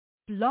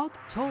Blog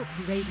Talk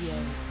Radio.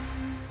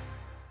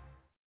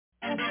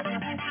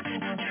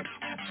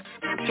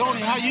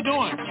 Tony, how you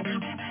doing?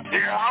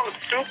 Yeah, I was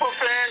super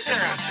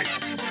fantastic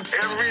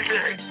every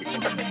day.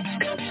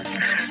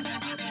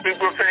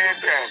 Super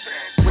fantastic.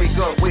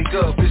 Wake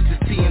up, it's the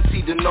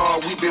TNT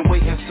Denard. We've been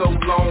waiting so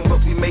long,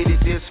 but we made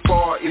it this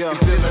far. If you're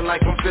feeling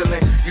like I'm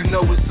feeling, you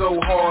know it's so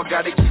hard.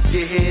 Gotta keep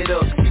your head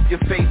up, keep your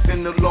faith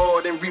in the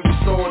Lord, and we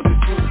restore the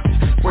truth.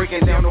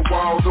 Breaking down the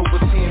walls, over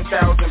 10,000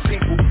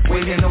 people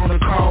waiting on a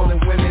call,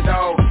 and when it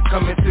all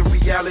coming to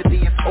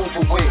reality, it's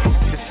over with.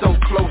 It's so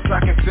close,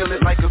 I can feel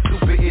it like a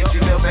super hit. You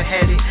never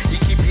had it, you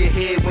keep your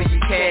head when you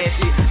cash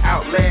it.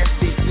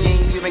 Outlast it, you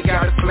ain't even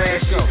gotta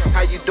flash it.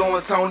 How you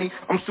doing, Tony?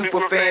 I'm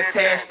super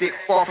fantastic,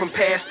 far from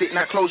past it.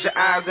 Now close your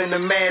eyes and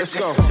imagine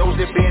those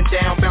that been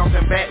down,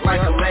 bouncing back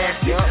like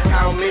elastic.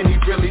 How many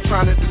really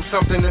trying to do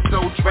something that's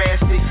so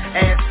drastic?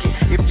 Ask it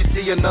if you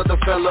see another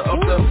fella of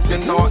the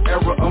Denard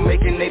era of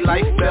making their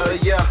life better,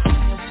 yeah.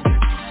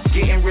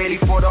 Getting ready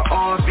for the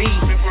RV,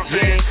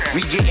 yeah.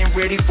 We getting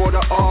ready for the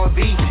RV.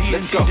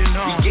 Let's go.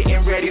 We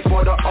getting ready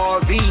for the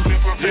RV,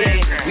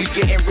 yeah. We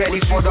getting ready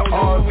for the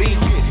RV.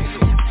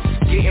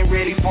 Getting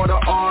ready for the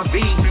RV,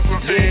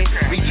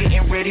 yeah. We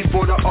getting ready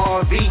for the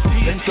RV.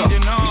 Let's go.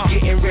 We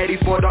getting ready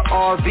for the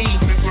RV,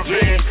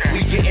 yeah.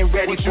 We getting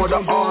ready for the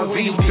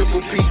RV.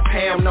 Triple P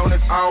Pam known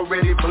as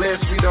already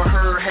blessed. We done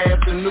heard half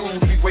the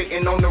news. We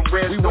waiting on the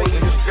rest. We waiting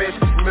to stretch.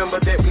 Remember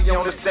that we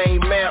on the same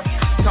map.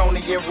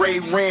 Tony and Ray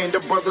ran, the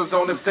brothers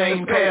on the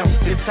same path.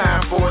 It's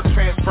time for a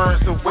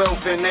transference of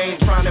wealth, and I ain't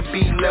trying to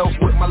be left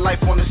with my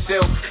life on the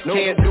shelf.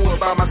 Can't do it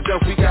by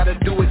myself, we gotta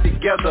do it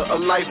together. A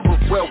life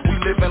of wealth, we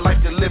living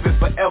like to live it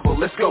forever.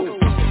 Let's go.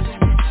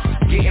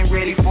 Getting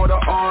ready for the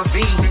RV,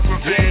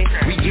 yeah.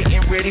 We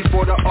getting ready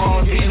for the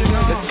RV.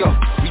 Let's go.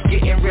 We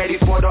getting ready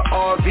for the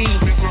RV,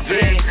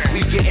 yeah.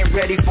 We getting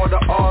ready for the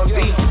RV.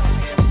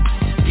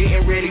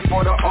 Getting ready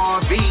for the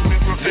RV,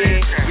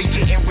 yeah. We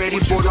getting ready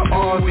for the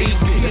RV.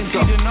 Let's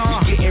go.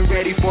 We getting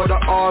ready for the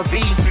RV,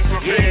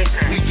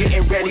 yeah. We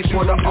getting ready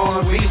for the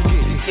RV.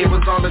 It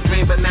was all a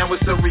dream, but now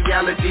it's a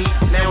reality.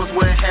 Now it's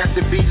where it has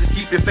to be. Just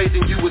keep your faith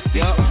and you will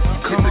see.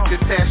 It's a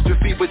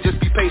catastrophe, but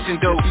just be patient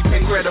though.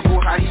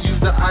 Incredible how he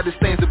used the oddest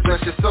things to bless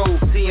your soul.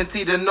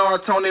 TNT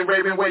Denard, Tony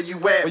Raven, where you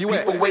at?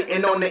 People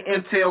waiting on the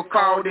intel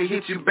call to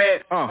hit you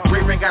back.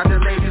 Raven got the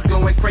ladies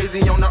going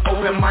crazy on the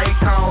open mic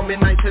call.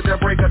 Midnight to the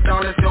break of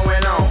dawn is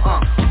going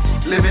on.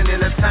 Living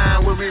in a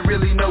time where we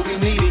really know we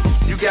need it.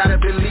 You gotta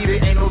believe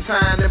it, ain't no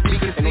time to be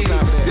conceited.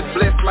 This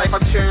blessed life I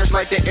cherish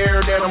like the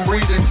air that I'm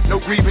breathing. No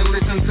grieving,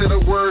 listen to the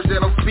words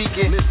that I'm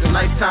speaking.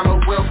 Lifetime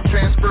of wealth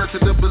transfer to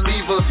the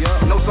believer.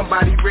 Know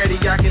somebody ready,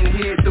 I can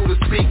hear it through the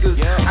speakers.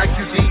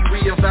 IQD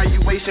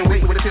reevaluation,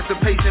 waiting with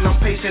anticipation. I'm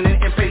patient and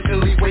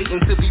impatiently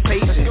waiting to be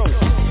patient.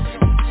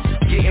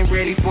 Getting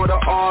ready for the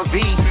RV,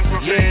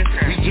 yeah.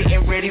 We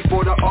getting ready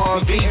for the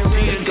RV.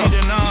 Let's go.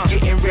 We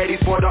getting ready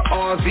for the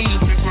RV,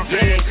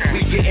 yeah.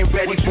 We getting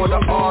ready for the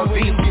RV.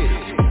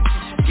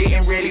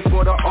 Getting ready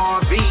for the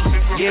RV,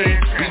 yeah.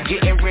 We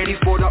getting ready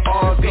for the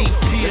RV.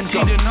 Let's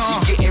go.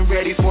 We getting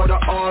ready for the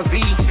RV,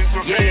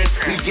 yeah.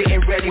 We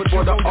getting ready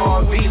for the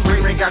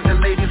RV. Ray got the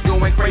ladies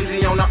going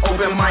crazy on the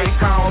open mic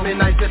call.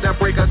 Midnight to the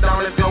break of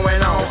dawn is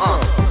going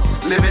on.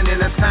 Living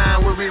in a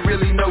time where we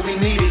really know we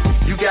need it.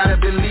 You gotta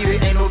believe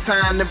it, ain't no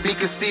time to be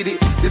conceited.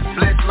 This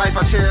blessed life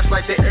I cherish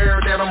like the air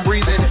that I'm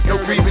breathing.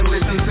 No grieving,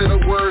 listen to the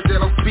words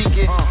that I'm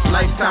speaking.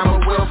 Lifetime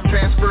of wealth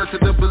transfer to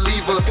the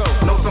believer.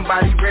 Know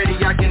somebody ready,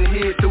 I can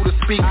hear it through the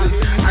speakers.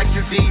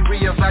 IQD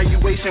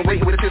reevaluation,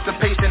 waiting with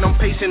anticipation. I'm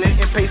patient and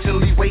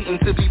impatiently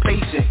waiting to be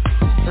patient.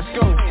 Let's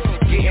go.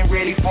 Getting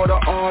ready for the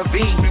RV,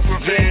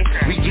 yeah.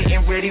 We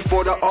getting ready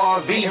for the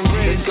RV.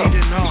 Let's go.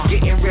 We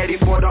getting ready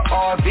for the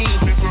RV,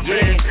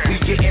 yeah. We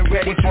getting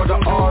ready for the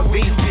RV.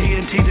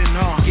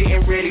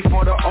 Getting ready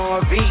for the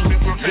RV,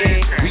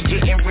 yeah. We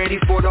getting ready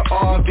for the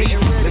RV.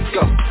 Let's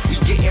go. We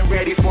getting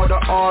ready for the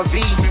RV,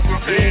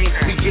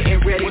 yeah. We getting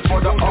ready for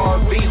the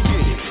RV.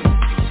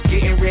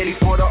 Getting ready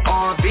for the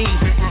RV,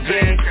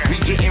 yeah. We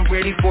getting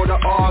ready for the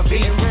RV.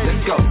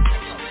 Let's go.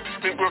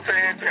 Super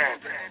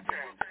fantastic.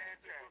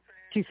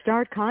 To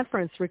start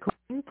conference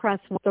recording, press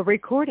 1. The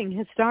recording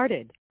has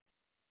started.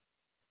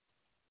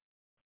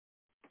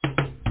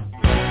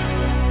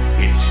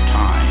 It's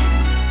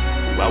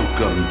time.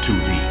 Welcome to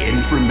the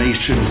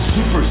Information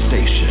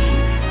Superstation,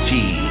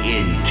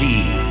 TNT,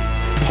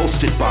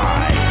 hosted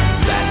by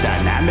that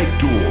dynamic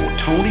duo,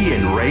 Tony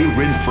and Ray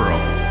Renfro.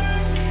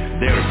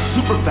 They're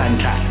super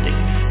fantastic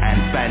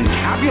and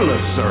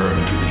fantabulous, sir,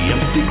 to the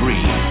nth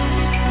degree.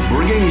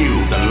 Bringing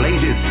you the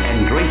latest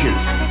and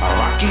greatest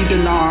Iraqi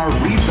dinar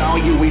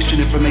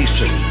revaluation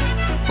information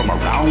from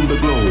around the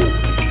globe,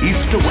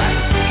 east to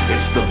west.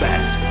 It's the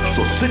best.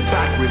 So sit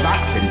back,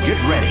 relax, and get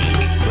ready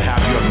to have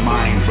your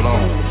mind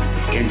blown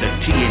in the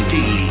TNT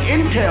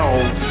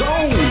Intel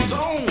Zone.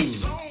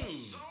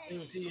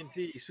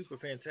 TNT Super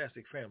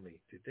Fantastic family.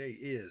 Today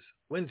is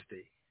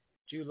Wednesday,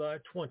 July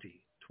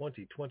 20,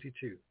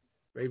 2022.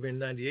 Raven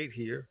 98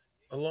 here,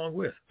 along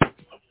with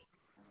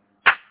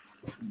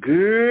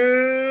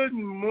Good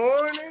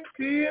morning,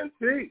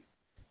 TNT.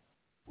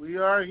 We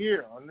are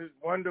here on this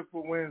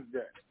wonderful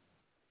Wednesday.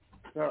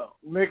 So,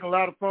 making a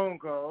lot of phone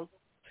calls,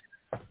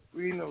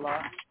 reading a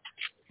lot.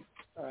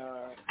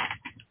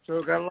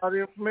 So, got a lot of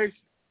information.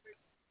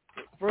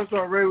 First of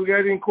all, Ray, we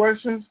got any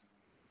questions?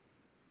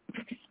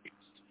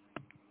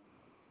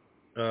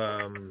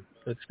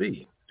 Let's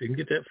see. Didn't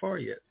get that far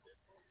yet.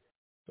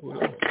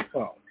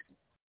 Oh.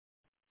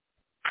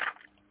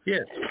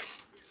 Yes.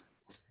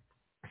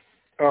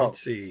 Oh. Let's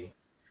see.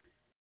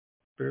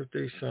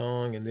 Birthday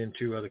song and then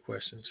 2 other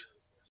questions.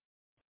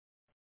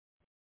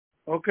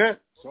 Okay.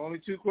 So only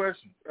 2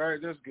 questions. All right,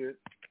 that's good.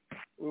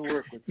 We'll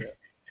work with that.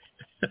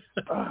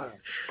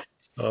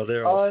 Oh,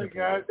 they're all right,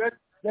 guys.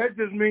 That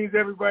just means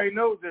everybody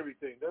knows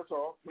everything. That's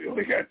all. We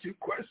only got 2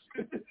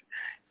 questions.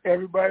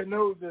 Everybody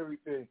knows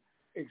everything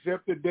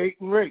except the date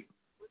and rate.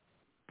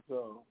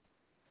 So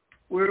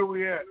where are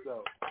we at,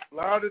 though? A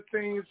lot of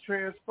things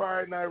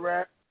transpired in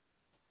Iraq.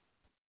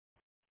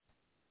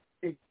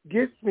 It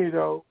gets me,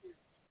 though.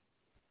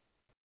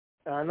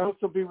 I know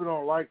some people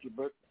don't like it,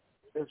 but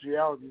it's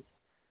reality.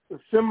 The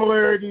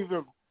similarities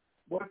of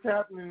what's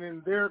happening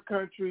in their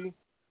country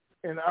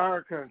and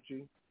our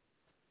country,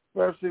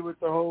 especially with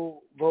the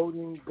whole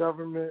voting,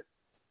 government,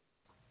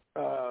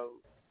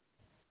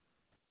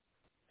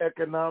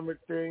 economic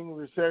thing,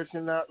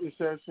 recession, not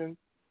recession.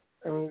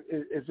 I mean,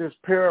 it's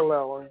just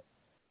paralleling,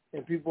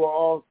 and people are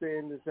all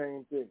saying the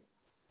same thing.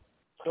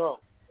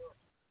 So,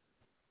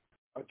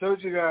 I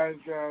told you guys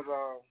that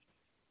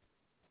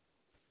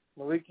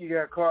Maliki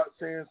got caught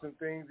saying some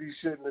things he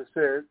shouldn't have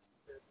said.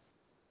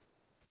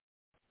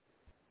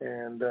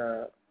 And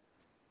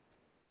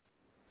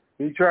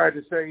he tried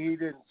to say he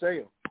didn't say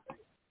them.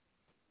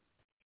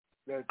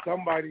 That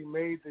somebody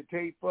made the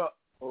tape up,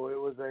 or it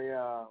was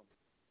a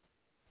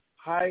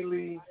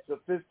highly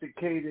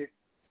sophisticated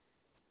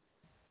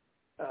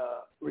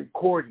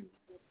recording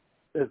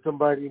that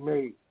somebody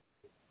made.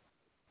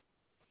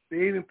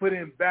 They even put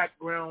in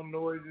background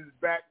noises,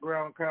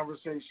 background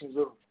conversations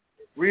of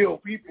real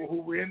people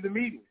who were in the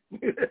meeting.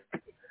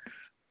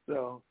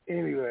 So,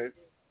 anyway,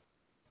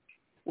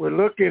 we're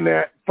looking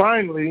at,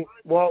 finally,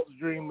 Walt's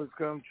dream has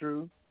come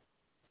true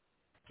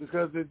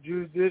because the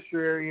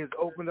judiciary has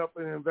opened up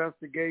an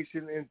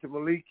investigation into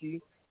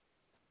Maliki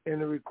and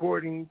the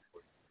recordings,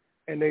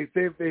 and they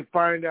say if they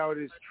find out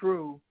it's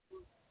true,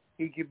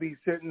 he could be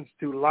sentenced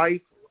to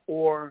life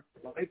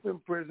in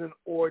prison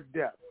or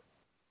death.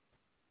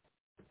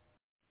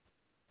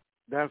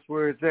 That's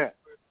where it's at.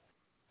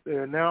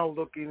 They're now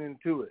looking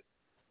into it.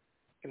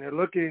 And they're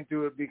looking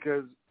into it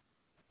because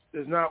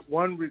there's not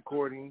one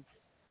recording,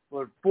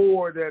 but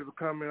 4 that are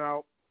coming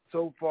out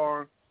so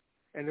far.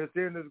 And they're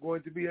saying there's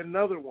going to be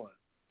another one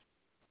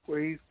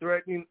where he's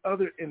threatening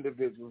other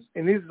individuals.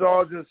 And these are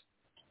all just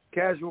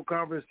casual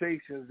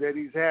conversations that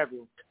he's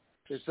having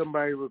that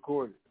somebody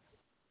recorded.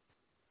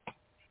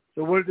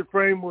 So what did the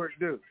framework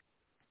do?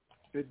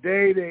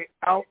 Today they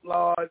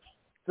outlawed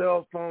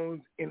cell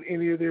phones in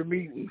any of their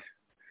meetings.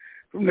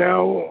 From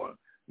now on,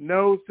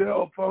 no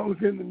cell phones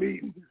in the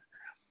meetings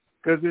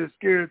because they're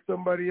scared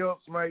somebody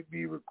else might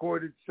be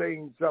recorded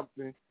saying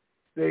something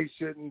they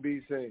shouldn't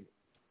be saying.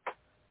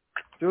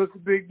 So it's a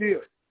big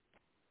deal.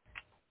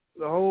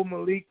 The whole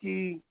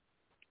Maliki,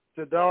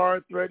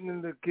 Sadar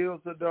threatening to kill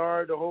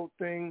Sadar, the whole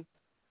thing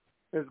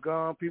is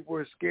gone. People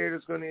are scared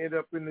it's going to end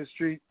up in the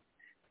street.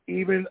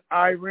 Even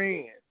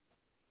Iran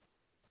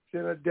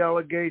sent a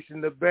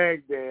delegation to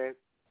Baghdad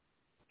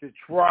to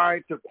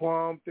try to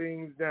calm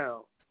things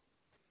down.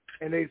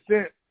 And they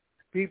sent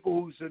people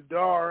who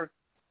Sadar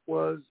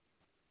was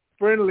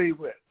friendly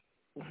with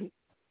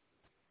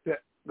to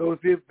go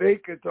see if they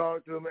could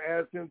talk to him and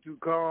ask him to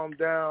calm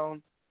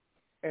down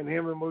and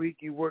him and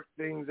Maliki work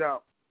things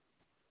out,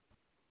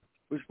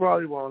 which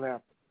probably won't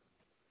happen.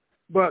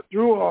 But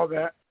through all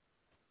that,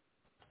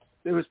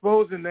 they were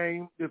supposed to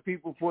name the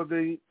people for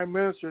the Prime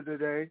Minister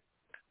today.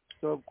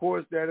 So, of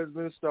course, that has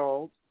been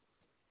stalled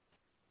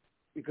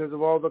because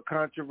of all the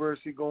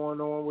controversy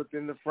going on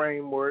within the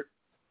framework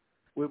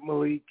with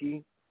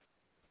Maliki,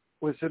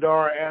 with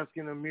Sadar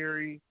asking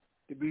Amiri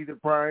to be the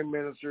Prime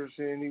Minister,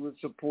 saying he would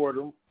support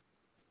him.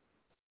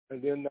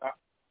 And then,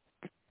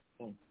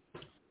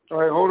 all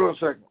right, hold on a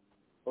second.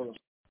 Hold on.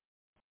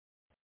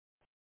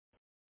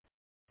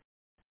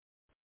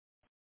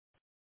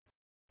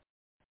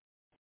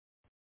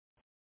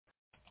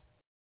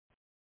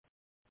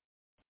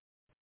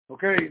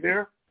 Okay, you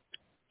there?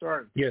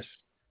 Sorry. Yes.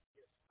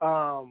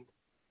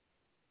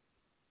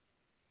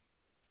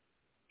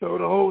 So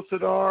the whole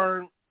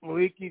Sadar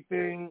Maliki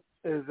thing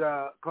has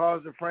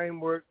caused the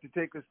framework to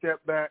take a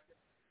step back.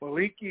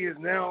 Maliki is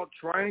now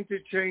trying to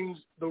change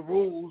the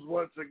rules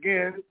once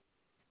again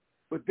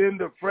within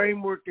the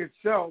framework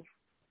itself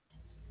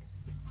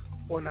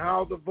on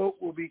how the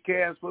vote will be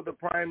cast for the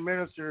Prime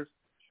Minister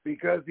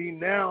because he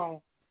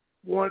now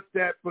wants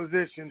that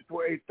position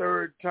for a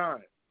 3rd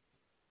time.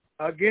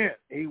 Again,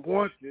 he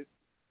wants it,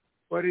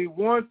 but he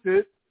wants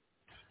it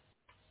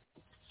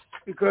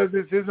because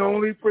it's his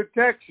only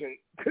protection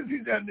because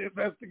he's under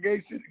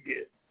investigation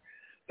again.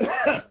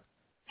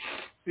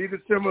 See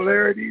the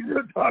similarities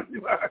we're talking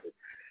about?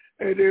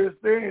 And they're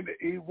saying that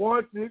he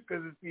wants it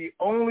because it's the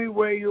only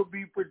way he'll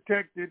be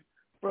protected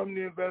from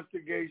the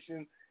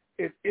investigation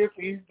is if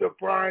he's the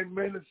prime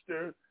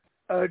minister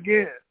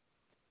again.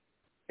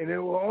 And it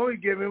will only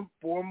give him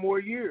 4 more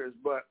years.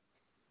 But,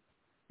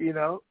 you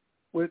know,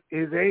 with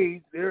his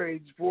age, their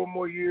age, 4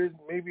 more years,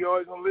 maybe all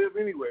he's going to live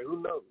anyway.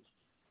 Who knows?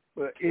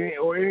 But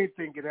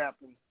anything can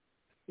happen.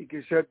 He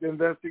can shut the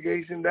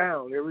investigation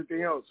down.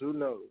 Everything else, who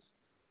knows?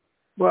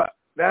 But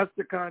that's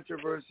the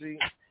controversy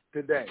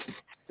today.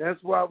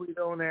 That's why we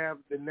don't have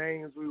the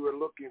names we were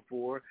looking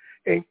for.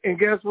 And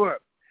guess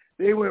what?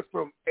 They went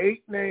from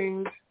 8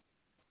 names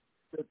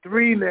to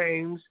 3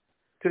 names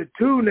to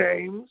 2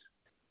 names,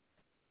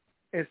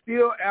 and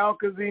still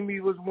Al-Kazimi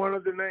was one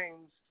of the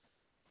names.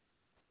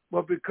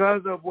 But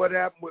because of what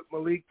happened with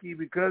Maliki,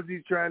 because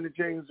he's trying to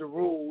change the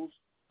rules,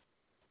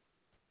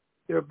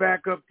 they're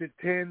back up to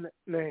 10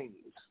 names.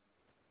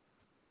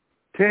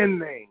 10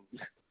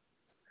 names.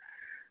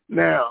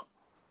 Now,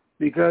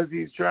 because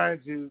he's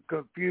trying to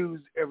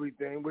confuse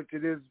everything, which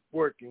it is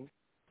working,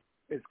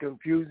 it's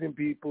confusing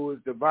people,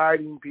 it's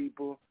dividing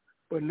people,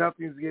 but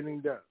nothing's getting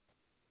done.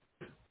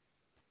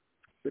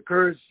 The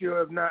Kurds still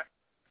have not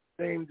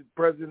named the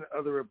president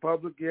of the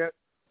republic yet.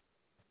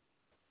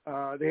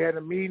 They had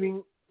a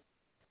meeting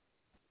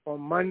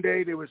on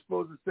Monday. They were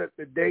supposed to set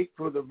the date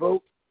for the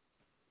vote.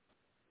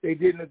 They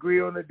didn't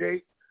agree on the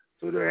date,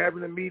 so they're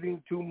having a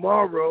meeting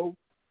tomorrow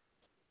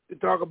to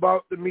talk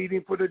about the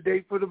meeting for the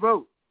date for the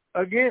vote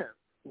again.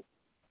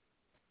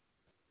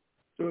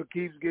 So it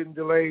keeps getting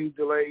delayed,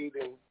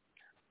 and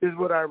this is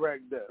what Iraq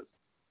does.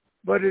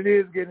 But it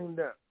is getting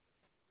done.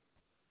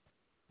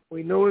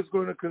 We know it's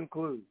going to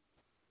conclude.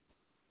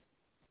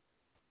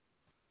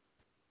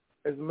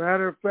 As a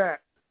matter of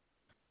fact,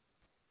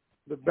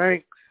 the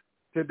banks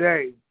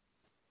today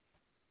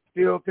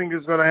still think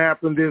it's going to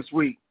happen this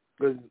week,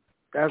 because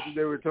that's what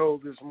they were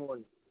told this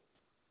morning.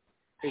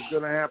 It's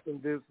going to happen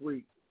this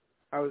week.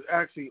 I was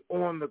actually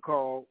on the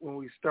call when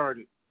we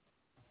started,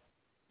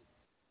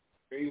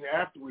 even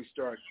after we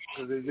started,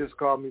 because they just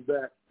called me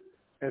back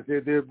and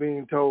said they're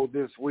being told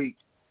this week,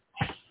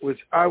 which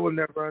I will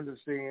never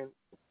understand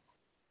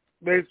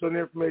based on the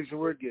information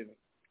we're getting.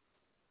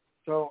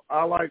 So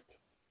I like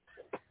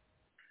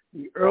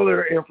the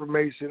earlier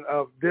information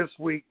of this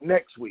week,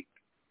 next week.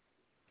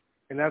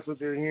 And that's what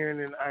they're hearing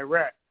in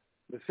Iraq,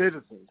 the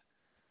citizens.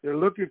 They're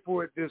looking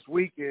for it this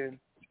weekend,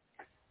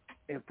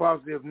 and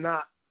possibly if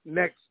not,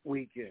 next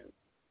weekend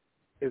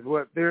is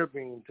what they're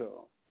being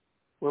told.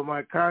 Well,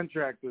 my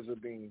contractors are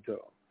being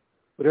told.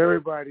 But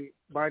everybody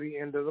by the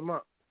end of the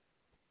month.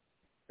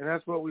 And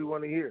that's what we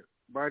want to hear,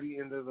 by the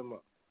end of the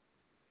month.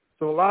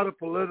 So a lot of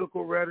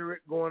political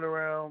rhetoric going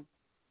around.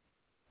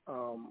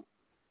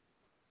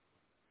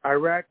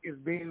 Iraq is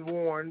being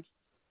warned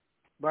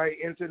by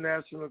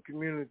international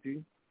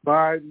community,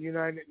 by the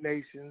United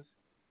Nations,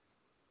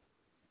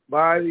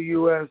 by the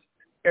U.S.,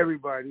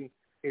 everybody.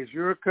 It's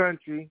your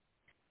country.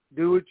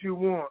 Do what you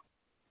want.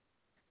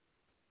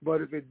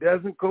 But if it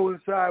doesn't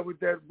coincide with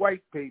that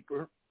white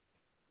paper,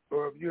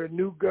 or if your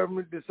new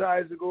government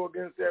decides to go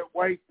against that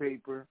white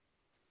paper,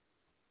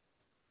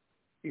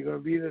 you're going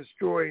to be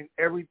destroying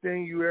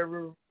everything you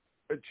ever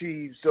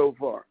achieved so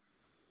far.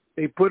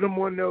 They put them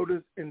on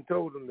notice and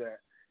told them that.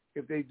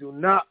 If they do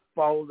not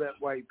follow that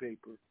white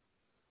paper,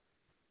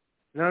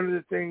 none of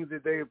the things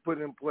that they have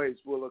put in place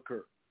will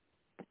occur.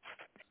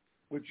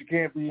 Which you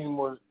can't be any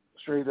more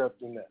straight up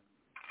than that.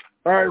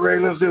 All right, Ray,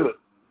 let's do it.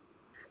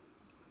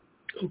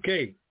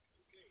 Okay.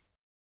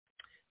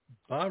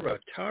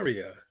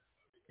 Barataria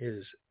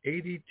is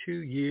 82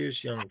 years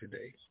young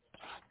today.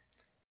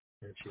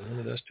 And she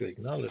wanted us to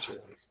acknowledge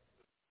her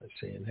by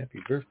saying happy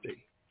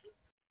birthday.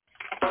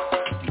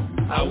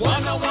 I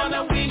wanna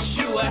wish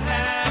you a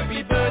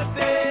happy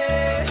birthday.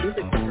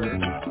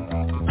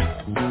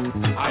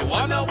 I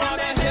wanna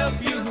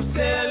help you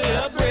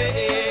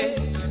celebrate.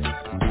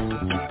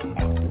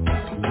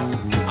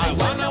 I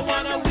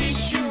wanna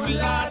wish you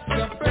lots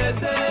of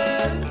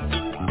presents.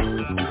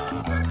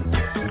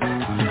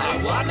 I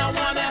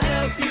wanna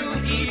help you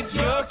eat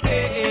your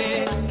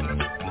cake.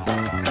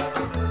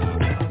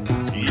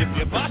 If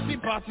you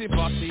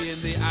bossy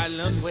in the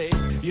island way,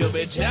 you'll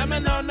be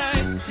jamming all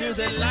night till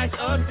the light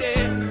of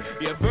day.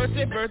 Your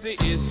birthday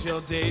is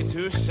your day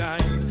to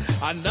shine.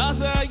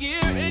 Another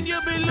year and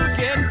you'll be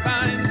looking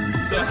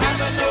fine. So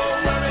have no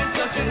worries,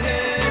 don't you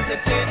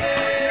hesitate.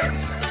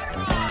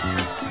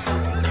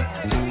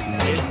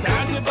 It's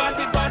time to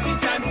party,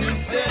 time to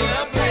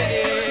celebrate.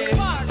 It's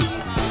time to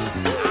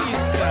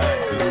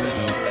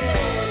celebrate.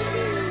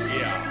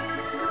 Yeah.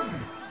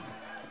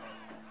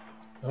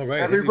 All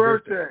right. Happy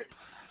birthday.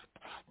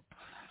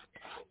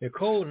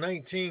 Nicole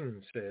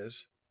 19 says,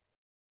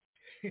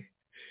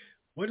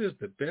 what is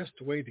the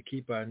best way to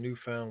keep our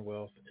newfound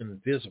wealth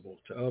invisible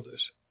to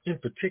others, in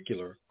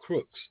particular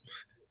crooks,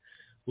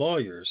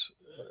 lawyers,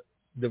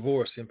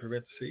 divorce in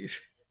parentheses,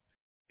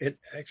 and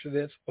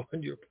accidents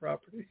on your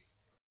property?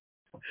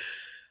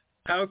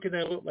 How can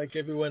I look like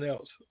everyone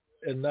else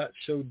and not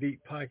show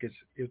deep pockets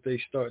if they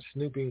start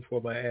snooping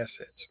for my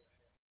assets?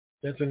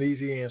 That's an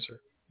easy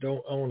answer.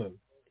 Don't own them.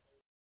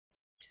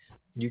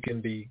 You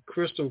can be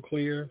crystal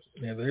clear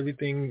and have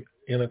everything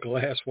in a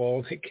glass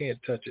wall. They can't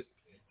touch it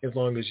as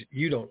long as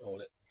you don't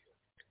own it.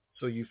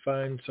 So you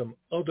find some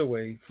other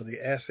way for the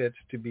assets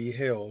to be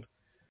held.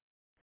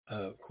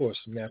 Of course,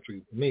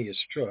 naturally, me is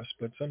trust,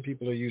 but some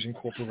people are using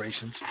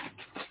corporations,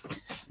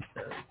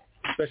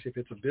 especially if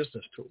it's a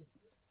business tool,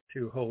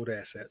 to hold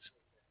assets.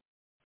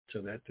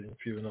 So that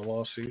if you're in a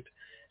lawsuit,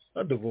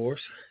 a divorce,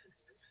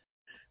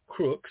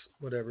 crooks,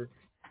 whatever,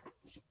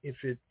 if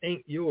it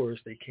ain't yours,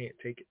 they can't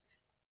take it.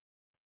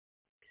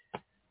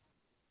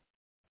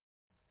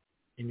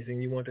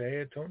 Anything you want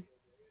to add, Tony?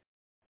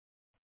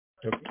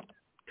 Okay.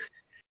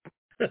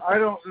 I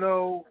don't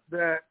know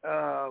that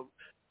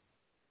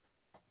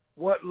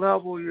what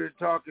level you're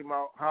talking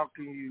about. How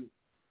can you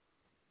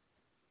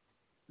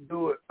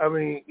do it? I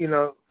mean,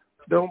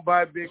 don't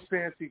buy big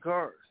fancy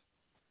cars.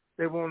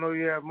 They won't know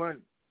you have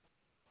money.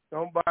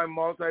 Don't buy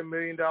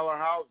multi-million-dollar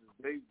houses.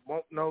 They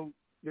won't know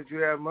that you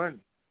have money.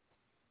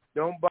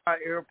 Don't buy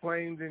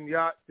airplanes and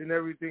yachts and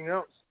everything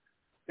else.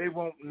 They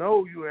won't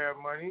know you have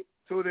money,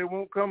 so they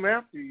won't come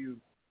after you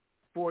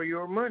for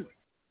your money.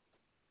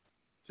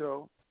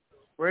 So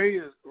Ray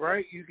is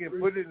right. You can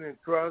put it in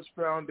trust,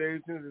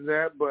 foundations, and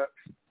that, but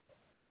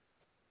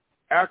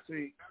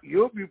actually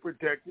you'll be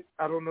protected.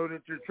 I don't know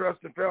that your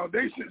trust and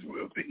foundations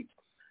will be.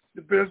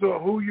 Depends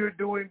on who you're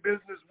doing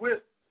business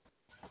with.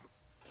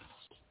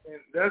 And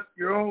that's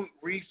your own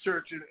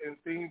research and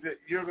things that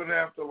you're going to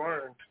have to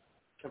learn,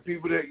 and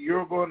people that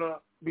you're going to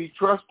be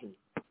trusting.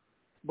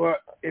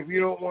 But if you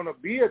don't want to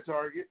be a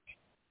target,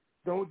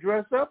 don't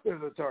dress up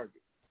as a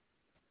target.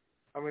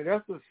 I mean,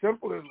 that's the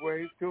simplest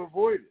way to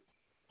avoid it.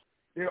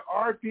 There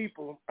are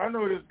people, I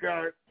know this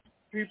guy,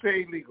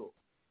 prepaid legal.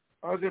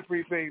 I was in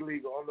prepaid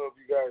legal. I don't know if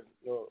you guys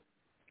know.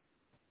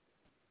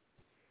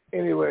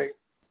 Anyway,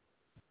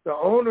 the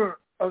owner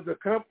of the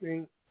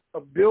company, a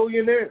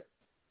billionaire,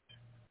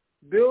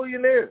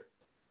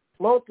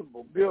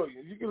 multiple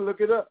billions. You can look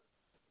it up.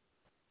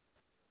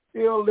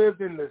 Still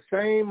lived in the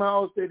same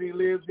house that he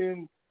lived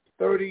in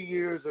 30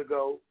 years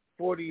ago,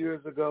 40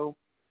 years ago,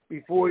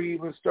 before he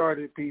even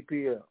started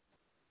PPL.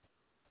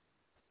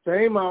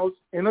 Same house,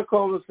 in a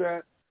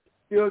cul-de-sac,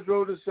 still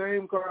drove the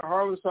same car.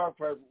 Harlan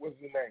Stockprice was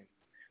the name.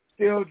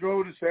 Still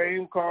drove the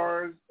same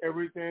cars,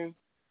 everything.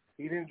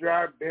 He didn't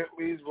drive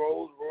Bentleys,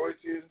 Rolls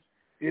Royces.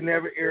 Didn't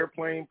have an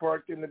airplane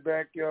parked in the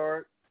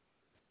backyard.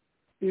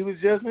 He was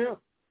just him.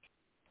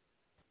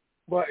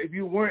 But if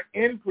you weren't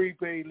in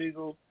prepaid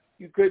legal,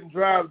 you couldn't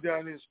drive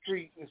down this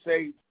street and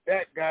say,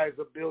 that guy's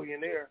a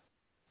billionaire,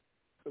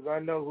 because I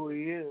know who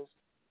he is.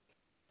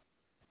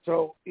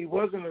 So he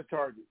wasn't a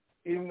target.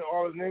 Even though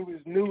all his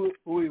neighbors knew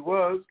who he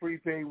was,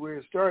 prepaid where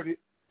it started,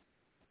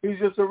 he's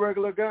just a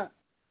regular guy.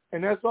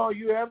 And that's all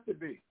you have to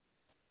be.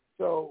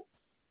 So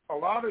a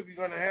lot of you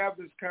are going to have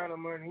this kind of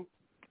money.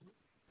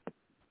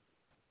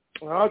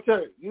 And I'll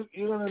tell you,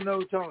 you're going to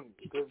know Tony,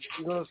 because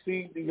you're going to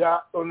see the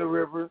yacht on the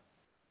river.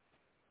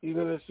 You're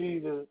going to see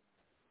the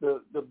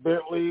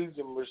Bentleys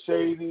and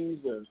Mercedes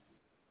and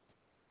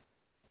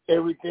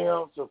everything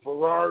else, the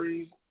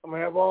Ferraris. I'm going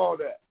to have all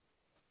that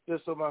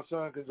just so my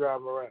son can drive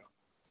them around.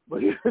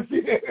 But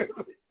that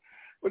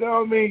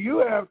don't mean you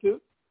have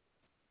to.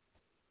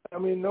 I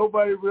mean,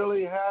 nobody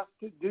really has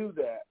to do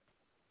that,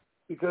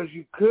 because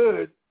you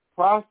could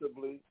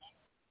possibly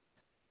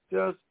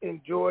just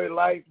enjoy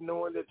life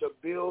knowing that the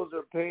bills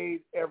are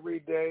paid every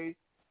day,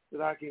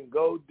 that I can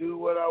go do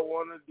what I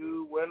want to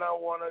do when I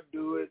want to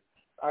do it.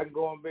 I can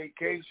go on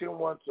vacation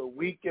once a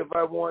week if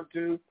I want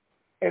to,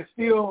 and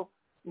still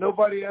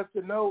nobody has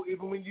to know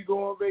even when you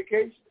go on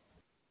vacation.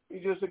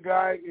 You're just a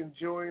guy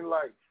enjoying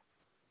life,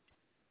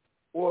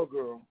 or a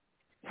girl.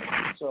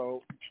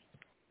 So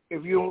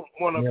if you don't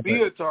want to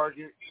be a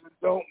target,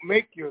 don't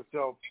make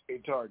yourself a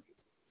target.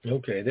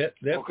 Okay, that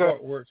okay.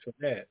 Part works for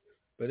that,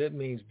 but it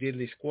means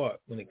diddly squat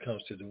when it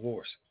comes to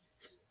divorce.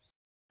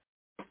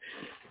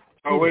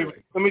 Oh, wait,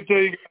 let me tell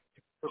you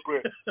real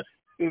quick.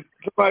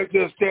 Somebody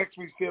just texted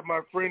me, said my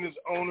friend is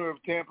owner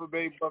of Tampa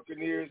Bay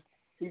Buccaneers.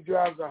 He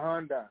drives a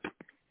Honda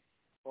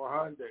or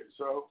Hyundai.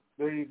 So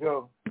there you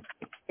go.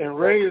 And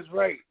Ray is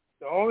right.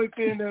 The only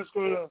thing that's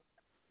going to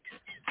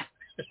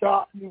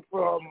stop you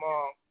from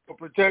or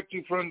protect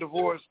you from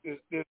divorce is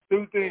there's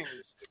two things,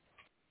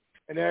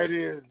 and that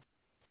is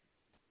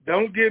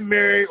don't get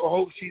married or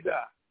hope she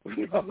dies.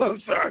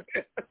 I'm sorry.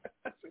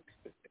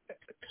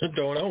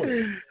 Don't own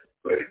it.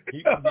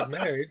 You can get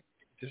married,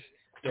 just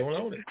don't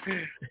own it.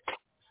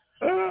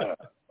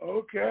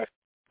 Okay.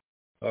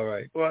 All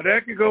right. Well,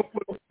 that could go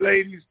for the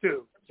ladies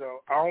too.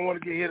 So I don't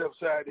want to get hit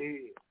upside the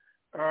head.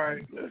 All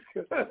right.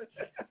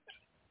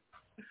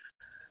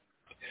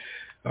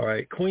 All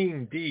right.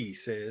 Queen D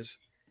says,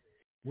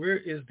 where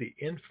is the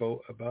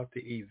info about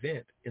the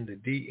event in the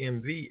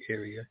DMV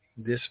area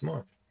this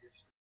month?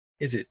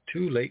 Is it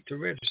too late to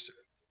register?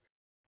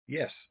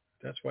 Yes.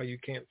 That's why you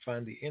can't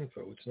find the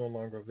info. It's no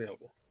longer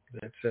available.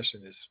 That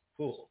session is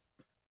full.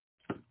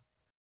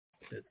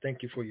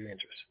 Thank you for your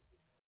interest.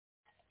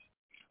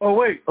 Oh,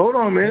 wait. Hold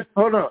on, man.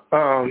 Hold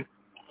on.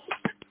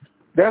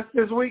 That's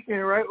this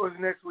weekend, right? Or the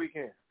next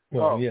weekend?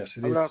 Well, yes,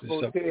 it is. It's up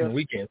on the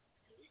weekend.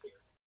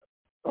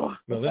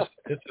 Well,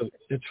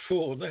 it's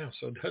full now,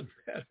 so it doesn't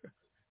matter.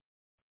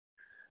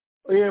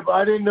 Yeah, but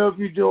I didn't know if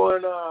you're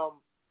doing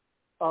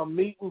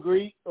meet and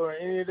greet or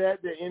any of that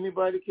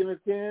anybody can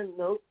attend.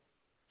 Nope.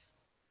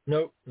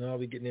 Nope. No, I'll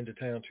be getting into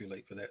town too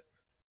late for that.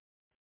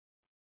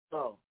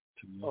 Oh,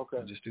 okay.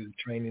 I'll just do the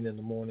training in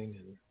the morning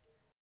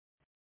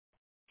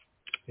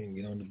and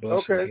get on the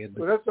bus. Okay,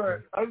 well, that's all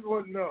right. I just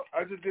want to know.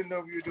 I just didn't know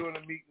if you were doing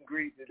a meet and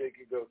greet that they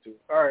could go to.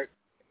 All right.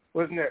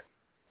 What's next?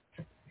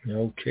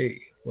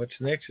 Okay. What's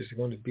next is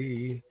going to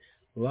be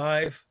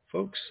live,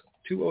 folks.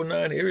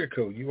 209 area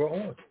code. You are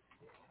on.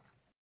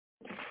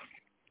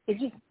 Did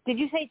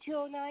you say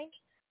 209?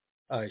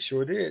 I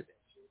sure did.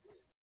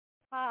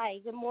 Hi.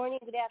 Good morning.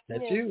 Good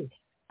afternoon.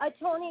 That's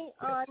you. Tony,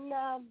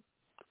 on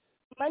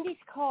Monday's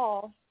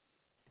call,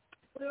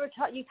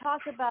 you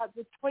talked about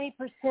the 20%.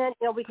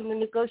 We can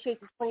negotiate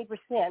the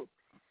 20%.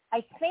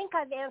 I think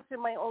I've answered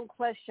my own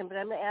question, but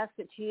I'm going to ask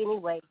it to you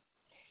anyway.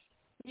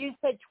 You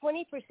said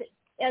 20%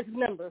 as a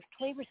number,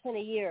 20% a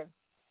year.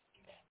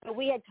 But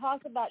we had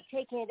talked about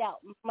taking it out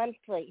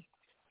monthly.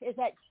 Is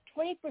that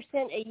 20%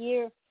 a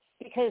year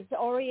because it's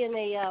already in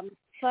a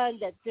fund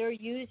that they're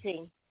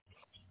using?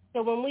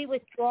 So when we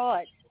withdraw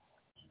it,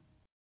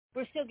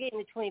 we're still getting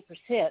the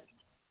 20%,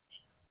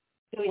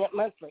 doing it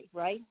monthly,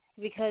 right?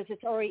 Because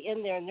it's already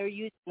in there and they're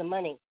using the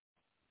money.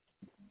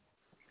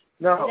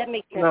 No, does that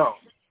make sense? No.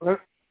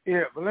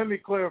 But let me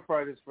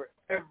clarify this for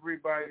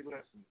everybody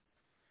listening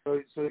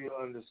so you'll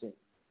understand.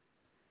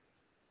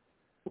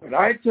 When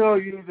I tell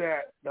you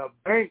that the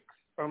banks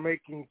are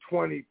making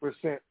 20%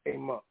 a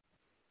month,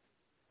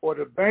 or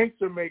the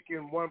banks are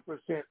making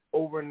 1%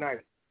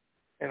 overnight,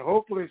 and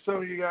hopefully some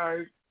of you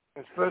guys,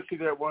 especially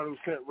that one who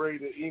sent Ray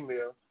the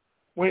email,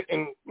 went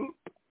and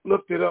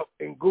looked it up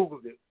and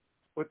Googled it,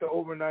 what the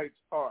overnights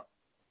are.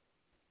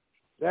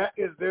 That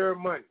is their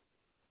money.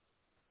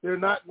 They're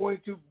not going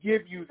to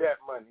give you that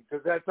money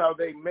because that's how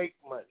they make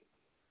money.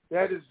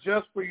 That is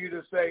just for you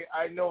to say,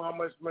 I know how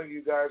much money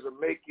you guys are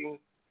making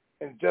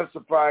and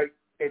justify,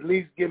 at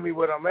least give me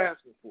what I'm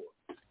asking for.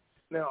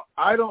 Now,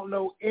 I don't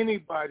know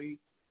anybody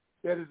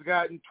that has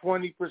gotten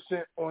 20%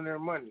 on their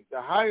money.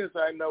 The highest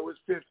I know is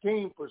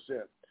 15%.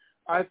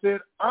 I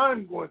said,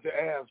 I'm going to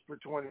ask for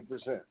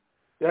 20%.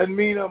 Doesn't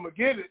mean I'm going to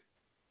get it,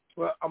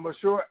 but I'm going to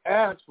sure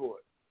ask for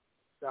it.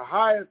 The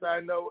highest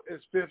I know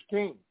is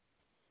 15.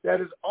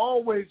 That is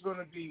always going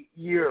to be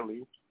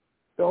yearly.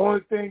 The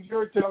only thing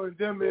you're telling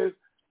them is,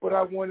 but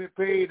I want it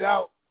paid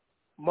out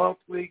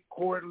monthly,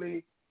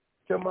 quarterly,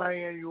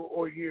 semi-annual,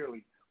 or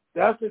yearly.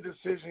 That's a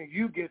decision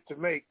you get to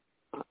make,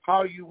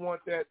 how you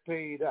want that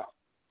paid out.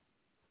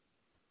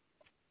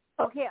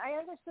 Okay, I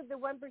understood the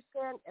 1%,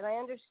 and I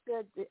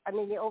understood,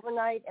 the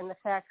overnight and the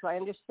factual. I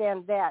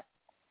understand that.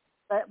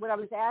 But what I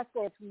was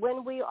asking is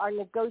when we are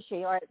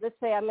negotiating, all right, let's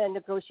say I'm going to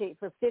negotiate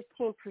for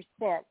 15%.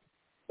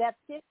 That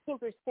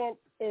 15%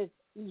 is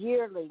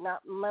yearly, not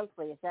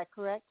monthly. Is that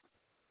correct?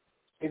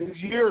 It is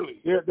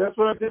yearly. Yeah, that's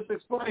what I just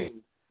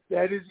explained.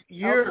 That is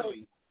yearly.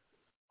 Okay.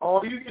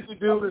 All you get to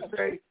do is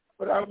say,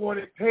 but I want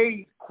it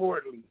paid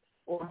quarterly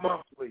or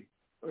monthly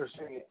or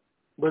something.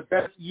 But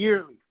that's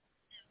yearly.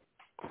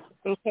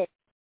 Okay.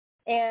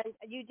 And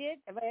you did,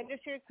 if I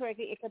understood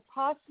correctly, it could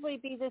possibly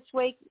be this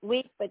week,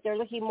 but they're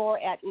looking more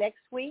at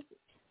next week?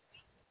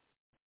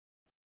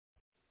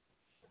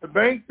 The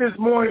bank this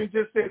morning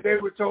just said they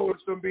were told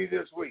it's going to be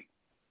this week.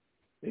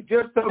 They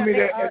just told me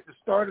that at the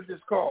start of this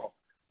call.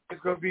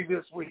 It's going to be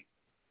this week.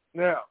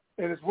 Now,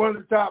 and it's one of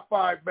the top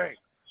 5 banks.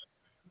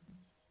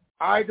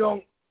 I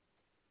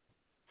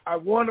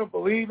want to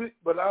believe it,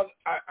 but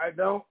I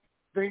don't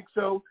think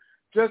so,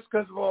 just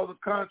because of all the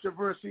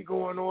controversy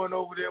going on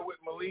over there with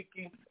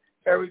Maliki,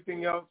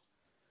 everything else.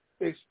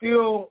 They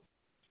still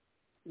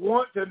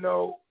want to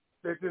know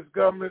that this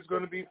government is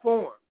going to be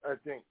formed, I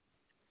think.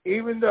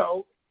 Even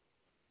though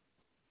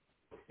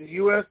the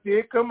U.S.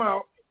 did come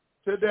out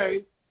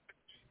today,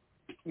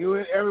 you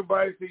and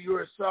everybody say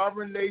you're a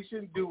sovereign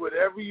nation, do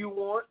whatever you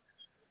want,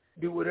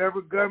 do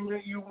whatever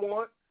government you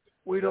want.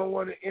 We don't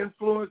want to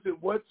influence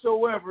it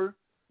whatsoever,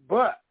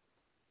 but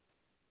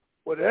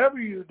whatever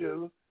you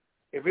do,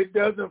 if it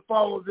doesn't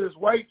follow this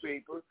white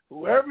paper,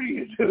 whoever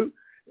you do,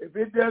 if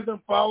it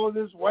doesn't follow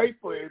this white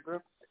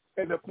paper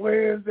and the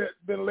plans that's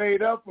been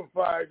laid up for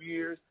 5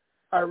 years,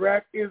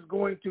 Iraq is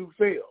going to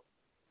fail.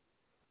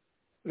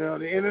 Now,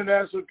 the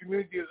international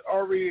community has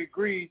already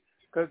agreed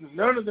because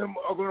none of them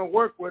are going to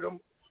work with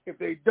them if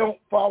they don't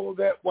follow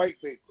that white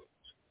paper.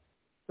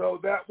 So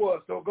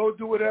so go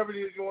do whatever it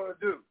is you want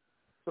to do.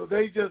 So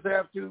they just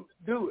have to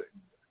do it.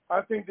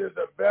 I think there's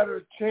a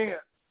better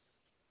chance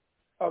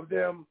of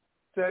them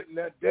setting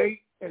a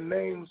date and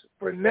names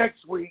for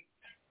next week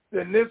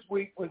than this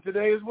week when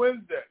today is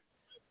Wednesday.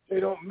 They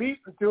don't meet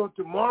until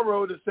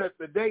tomorrow to set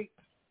the date,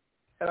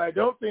 and I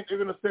don't think they're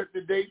going to set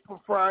the date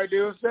for Friday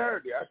or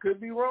Saturday. I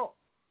could be wrong,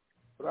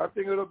 but I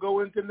think it'll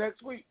go into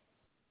next week.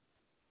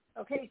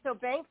 Okay, so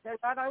banks are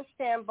not on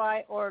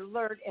standby or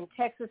alert, and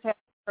Texas has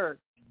heard.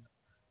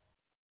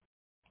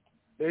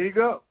 There you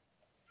go.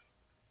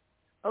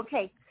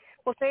 Okay.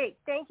 Well, thank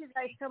you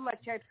guys so much.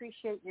 I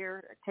appreciate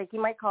your taking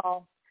my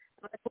call.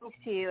 Blessings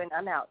to you, and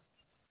I'm out.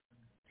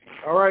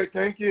 All right,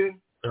 thank you.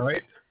 All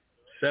right.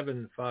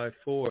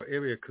 754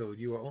 area code,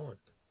 you are on.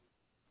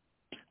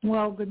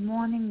 Well, good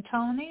morning,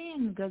 Tony,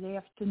 and good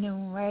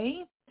afternoon,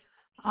 Ray.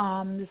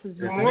 This is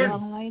Good a morning.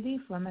 young lady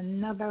from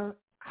another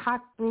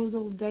hot,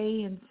 brutal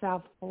day in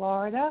South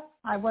Florida.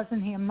 I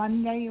wasn't here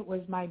Monday. It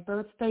was my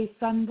birthday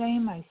Sunday.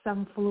 My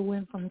son flew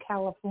in from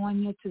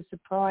California to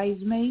surprise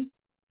me.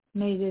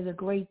 Made it a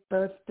great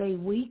birthday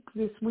week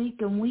this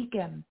week and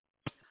weekend.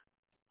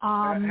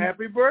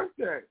 Happy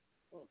birthday.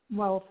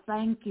 Well,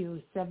 thank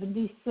you.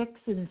 76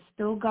 and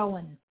still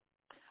going.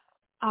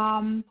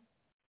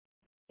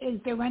 Is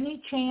there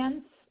any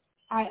chance,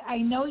 I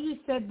know you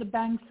said the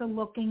banks are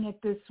looking at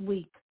this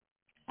week,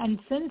 and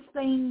since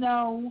they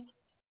know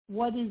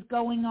what is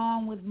going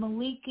on with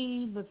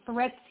Maliki, the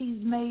threats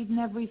he's made and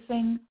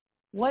everything,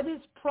 what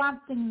is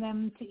prompting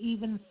them to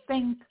even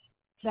think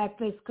that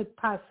this could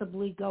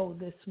possibly go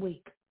this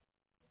week?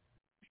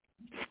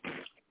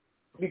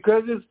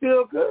 Because it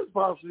still could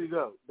possibly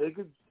go. They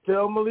could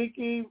tell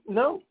Maliki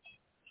no.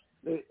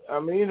 They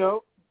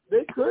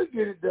could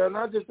get it done.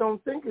 I just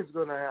don't think it's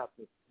going to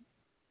happen.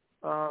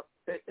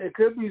 It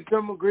could be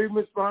some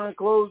agreements behind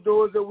closed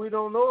doors that we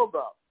don't know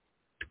about.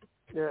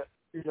 Yeah,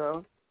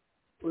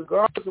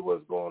 regardless of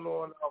what's going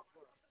on out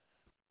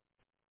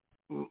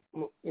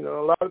there.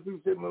 A lot of people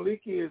say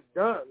Maliki is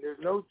done. There's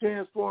no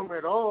chance for him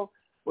at all,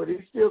 but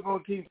he's still going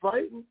to keep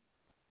fighting.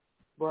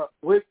 But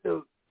with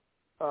the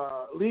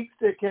leaks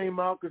that came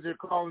out, because they're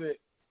calling it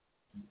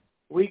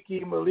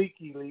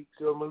Maliki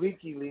leaks or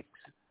Maliki leaks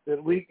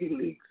than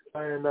WikiLeaks,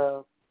 and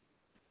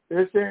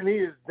they're saying he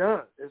is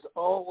done. It's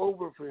all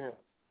over for him.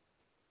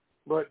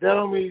 But that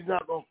don't mean he's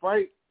not going to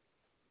fight,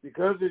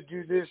 because the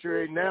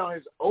judiciary now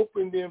has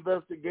opened the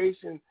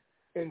investigation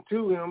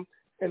into him,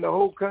 and the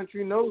whole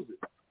country knows it.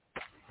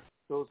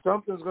 So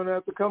something's going to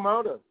have to come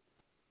out of it.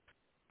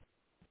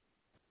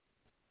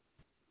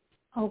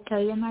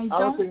 Okay, and I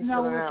don't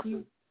know if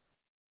you...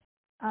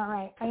 All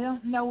right, I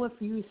don't know if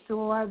you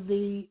saw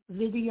the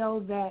video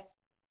that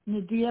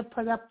Nadir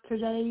put up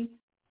today,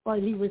 but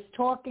he was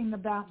talking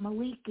about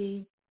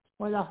Maliki,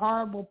 what a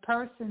horrible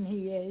person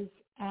he is,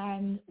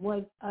 and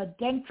what a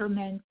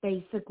detriment,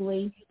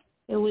 basically,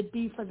 it would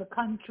be for the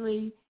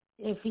country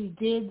if he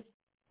did,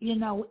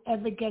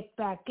 ever get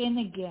back in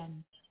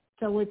again.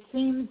 So it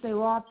seems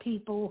there are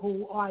people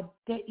who are,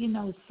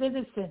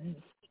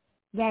 citizens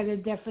that are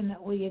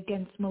definitely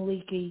against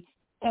Maliki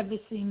ever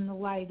seeing the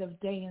light of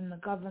day in the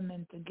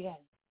government again.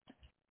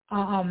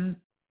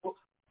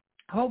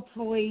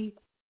 Hopefully,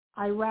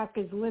 Iraq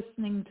is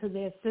listening to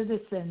their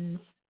citizens,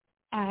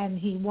 and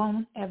he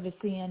won't ever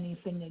see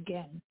anything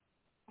again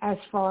as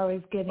far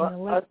as getting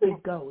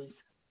elected goes.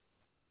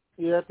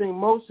 Yeah, I think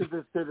most of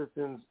the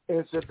citizens,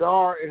 and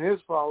Sadar and his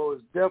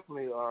followers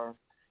definitely are,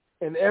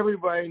 and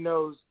everybody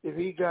knows if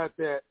he got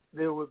that,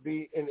 there would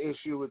be an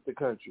issue with the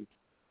country.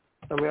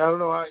 I mean, I don't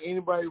know how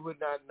anybody would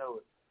not know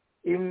it.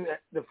 Even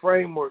the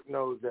framework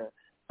knows that.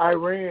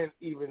 Iran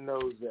even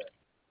knows that.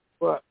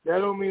 But that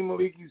don't mean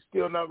Maliki's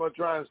still not going to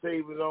try and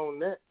save his own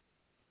neck.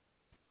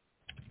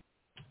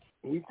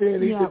 He's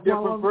saying he's a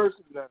different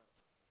person now.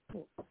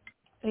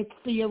 It's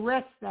the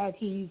arrest that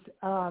he's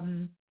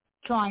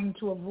trying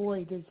to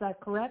avoid. Is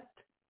that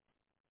correct?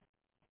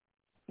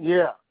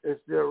 Yeah, it's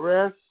the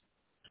arrest.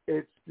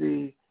 It's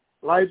the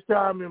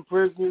lifetime in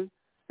prison.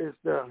 It's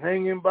the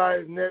hanging by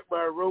his neck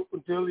by a rope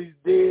until he's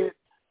dead.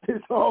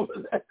 It's all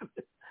of that.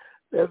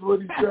 That's what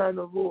he's trying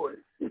to avoid.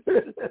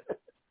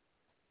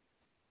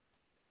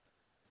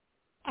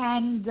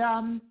 And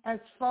as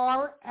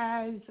far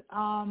as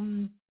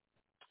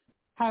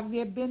have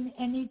there been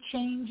any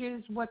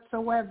changes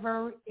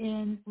whatsoever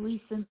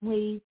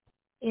recently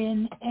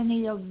in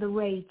any of the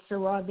rates,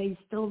 or are they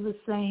still the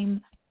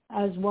same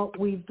as what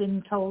we've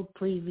been told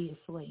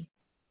previously?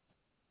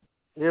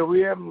 Yeah, we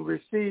haven't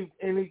received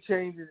any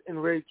changes in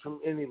rates from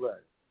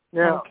anybody.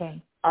 Now,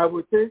 okay. I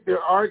would think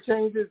there are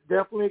changes,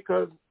 definitely,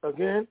 because,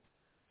 again,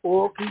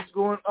 oil keeps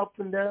going up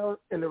and down,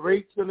 and the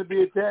rate's going to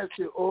be attached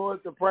to oil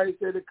at the price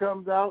that it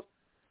comes out.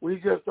 We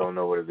just don't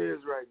know what it is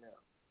right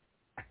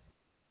now.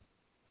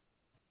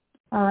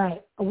 All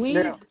right. We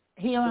now,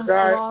 here in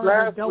Florida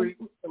last don't... week,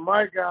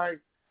 my guy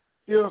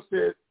still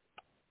said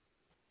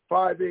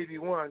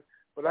 581,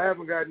 but I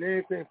haven't gotten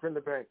anything from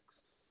the banks.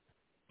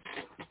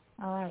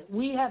 All right.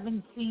 We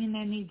haven't seen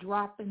any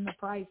drop in the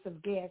price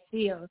of gas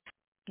here.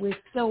 We're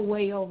still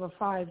way over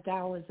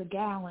 $5 a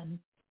gallon.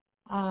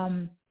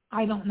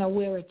 I don't know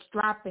where it's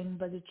dropping,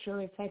 but it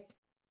sure as heck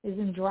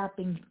isn't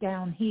dropping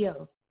down here.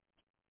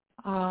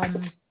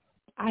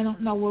 I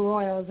don't know where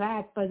oil's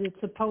at, but it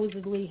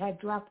supposedly had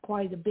dropped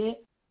quite a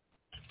bit.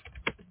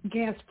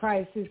 Gas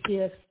prices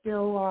here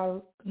still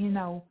are,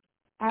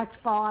 at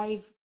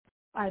 $5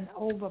 and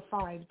over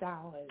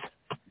 $5.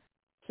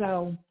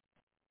 So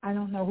I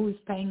don't know who's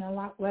paying a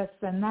lot less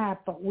than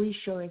that, but we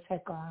sure as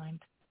heck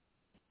aren't.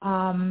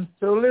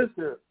 So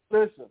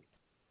listen.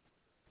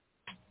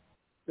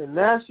 The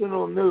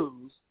national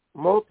news,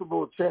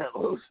 multiple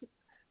channels,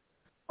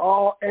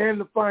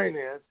 and the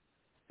finance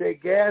say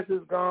gas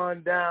has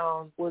gone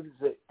down,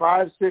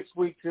 5-6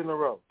 weeks in a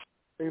row,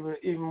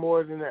 even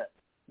more than that.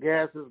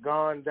 Gas has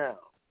gone down.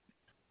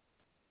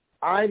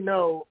 I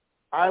know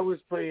I was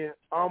paying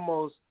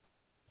almost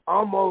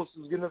was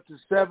getting up to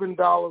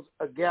 $7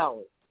 a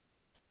gallon.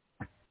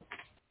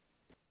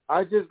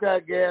 I just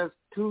got gas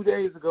 2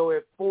 days ago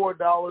at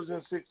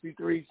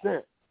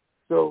 $4.63.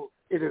 So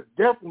it has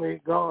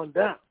definitely gone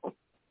down.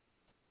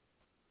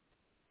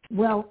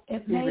 Well,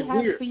 it may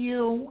have for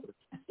you,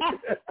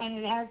 and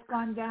it has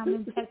gone down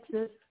in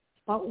Texas,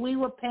 but we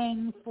were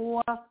paying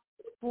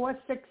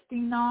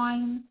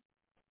 $4.69.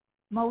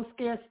 Most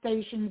gas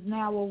stations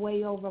now are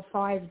way over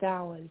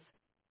 $5.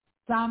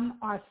 Some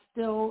are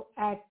still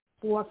at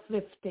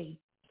 $4.50.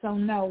 So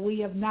no, we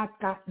have not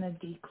gotten a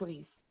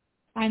decrease.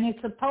 And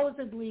it's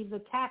supposedly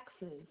the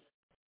taxes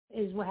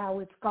is how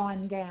it's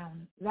gone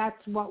down.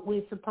 That's what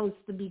we're supposed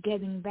to be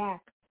getting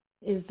back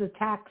is the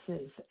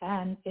taxes,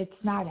 and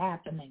it's not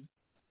happening.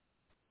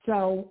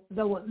 So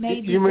though it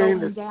may be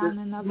going down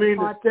in other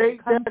parts of the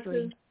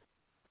country. Taxes?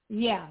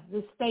 Yeah,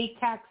 the state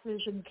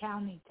taxes and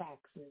county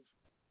taxes.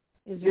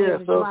 Yeah,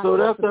 so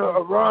that's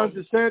a Ron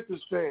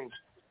DeSantis thing,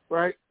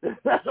 right?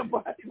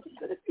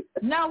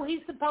 No,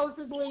 he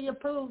supposedly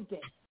approved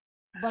it,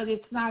 but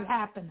it's not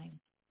happening.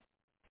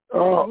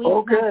 Oh, at least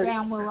okay. Not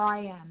down where I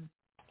am.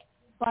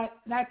 But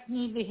that's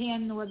neither here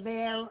nor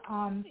there.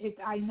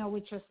 I know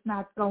it's just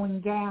not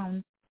going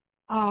down.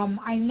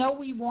 I know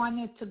we want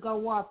it to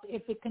go up.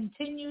 If it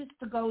continues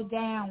to go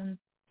down,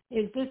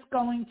 is this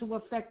going to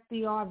affect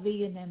the RV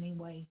in any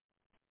way?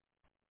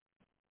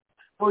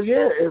 Well,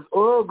 yeah, if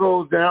oil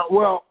goes down,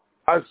 well,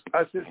 I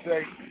should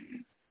say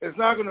it's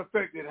not going to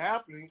affect it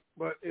happening,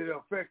 but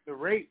it'll affect the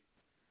rate.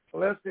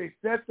 Unless they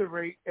set the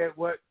rate at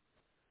what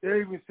they're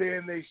even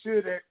saying they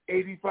should at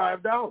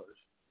 $85.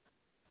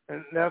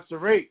 And that's the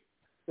rate.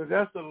 So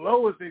that's the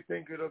lowest they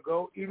think it'll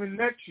go even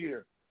next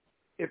year.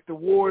 If the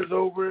war is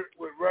over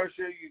with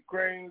Russia,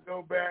 Ukraine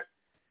go back,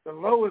 the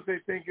lowest they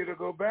think it'll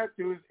go back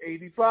to is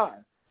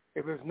 85.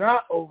 If it's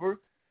not over,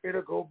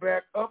 it'll go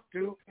back up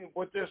to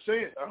what they're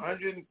saying,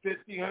 $150,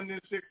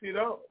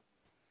 $160.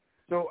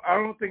 So I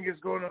don't think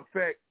it's going to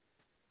affect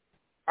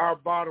our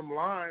bottom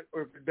line,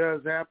 or if it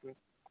does happen.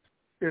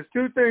 There's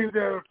two things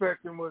that are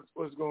affecting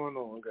what's going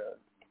on, guys.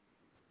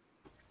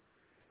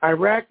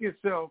 Iraq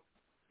itself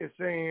is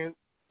saying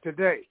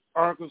today,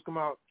 articles come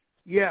out,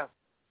 yes,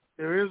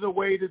 there is a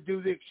way to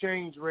do the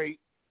exchange rate,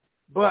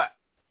 but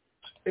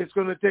it's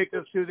going to take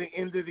us to the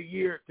end of the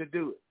year to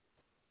do it.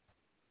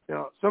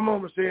 Now, some of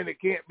them are saying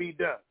it can't be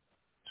done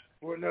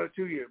for another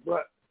 2 years,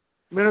 but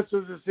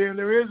ministers are saying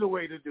there is a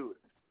way to do it,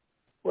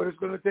 but it's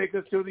going to take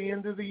us till the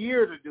end of the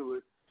year to do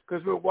it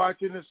because we're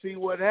watching to see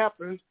what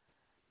happens.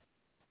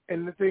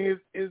 And the thing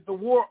is the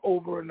war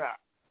over or not?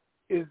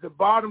 Is the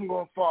bottom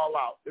going to fall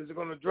out? Is it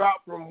going to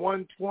drop from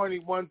 120,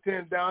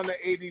 110 down to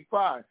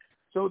 85?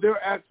 So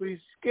they're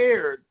actually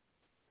scared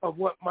of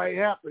what might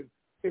happen,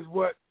 is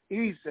what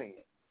he's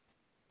saying.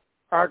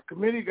 Our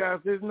committee guy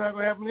says it's not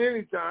going to happen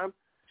anytime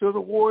till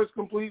the war is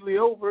completely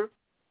over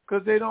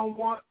because they don't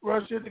want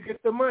Russia to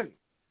get the money.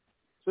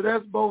 So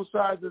that's both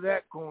sides of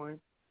that coin,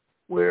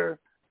 where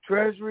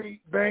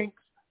Treasury,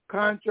 banks,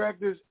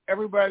 contractors,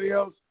 everybody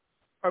else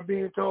are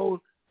being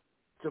told,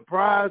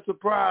 surprise,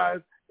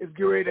 surprise, it's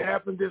getting ready to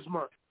happen this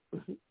month.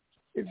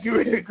 It's getting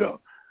ready to go.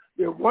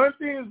 The one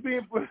thing is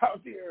being put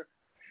out there,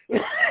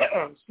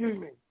 excuse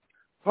me,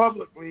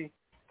 publicly,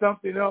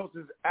 something else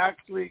is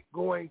actually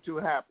going to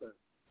happen.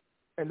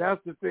 And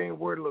that's the thing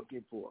we're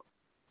looking for.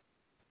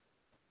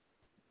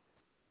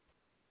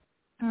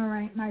 All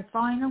right. My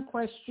final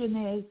question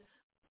is,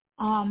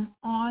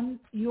 on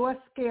your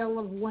scale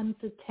of 1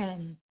 to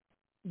 10,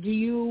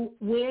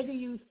 where do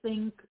you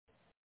think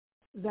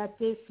that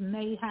this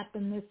may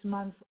happen this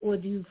month, or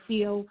do you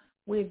feel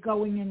we're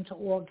going into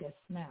August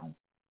now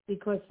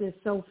because there's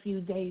so few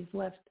days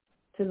left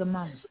to the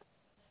month?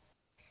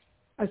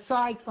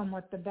 Aside from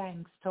what the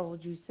banks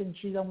told you, since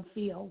you don't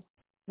feel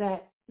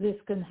that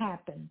this can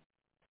happen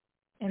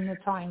in the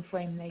time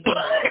frame they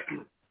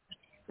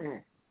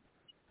gave.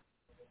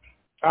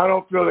 I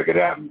don't feel it could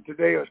happen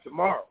today or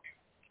tomorrow.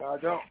 I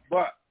don't,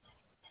 but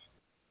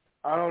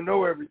I don't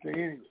know everything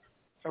anyway.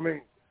 I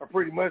mean, I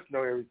pretty much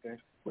know everything.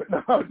 But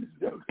no, I'm just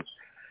joking.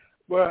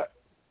 But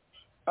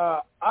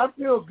I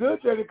feel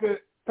good that it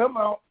could come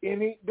out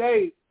any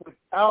day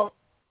without,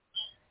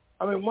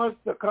 once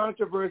the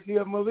controversy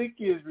of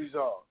Maliki is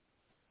resolved.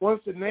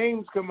 Once the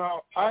names come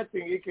out, I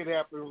think it could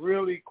happen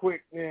really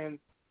quick then.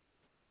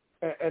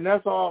 And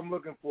that's all I'm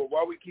looking for.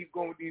 Why we keep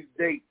going with these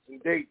dates.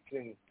 And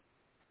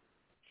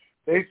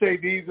they say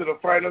these are the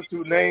final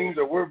two names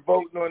or we're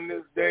voting on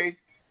this day,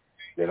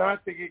 then I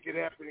think it could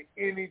happen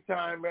any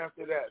time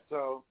after that.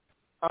 So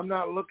I'm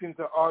not looking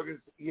to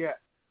August yet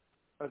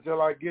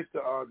until I get to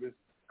August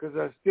because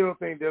I still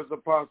think there's a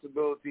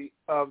possibility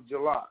of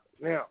July.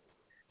 Now,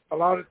 a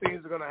lot of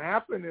things are going to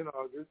happen in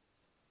August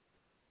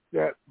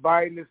that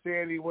Biden is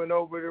saying he went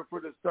over there for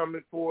the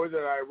summit for,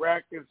 that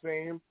Iraq is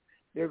saying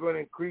they're going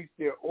to increase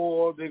their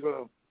oil, they're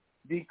going to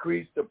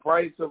decrease the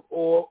price of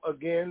oil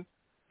again,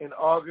 in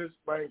August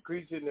by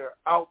increasing their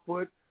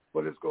output,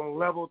 but it's going to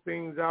level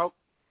things out,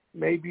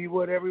 maybe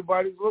what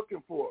everybody's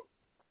looking for.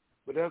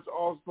 But that's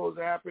all supposed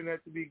to happen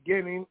at the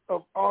beginning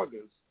of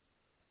August.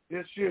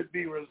 This should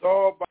be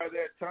resolved by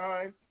that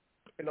time,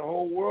 and the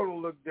whole world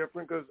will look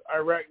different because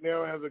Iraq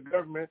now has a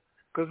government,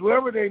 because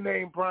whoever they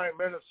name prime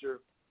minister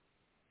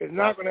is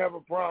not going to have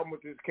a problem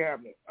with his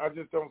cabinet. I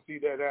just don't see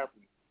that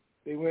happening.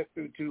 They went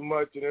through too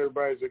much, and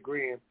everybody's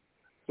agreeing.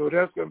 So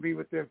that's going to be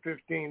within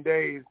 15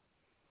 days.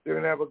 They're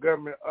going to have a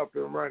government up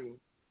and running.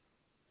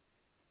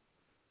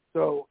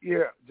 So,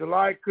 yeah,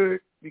 July could,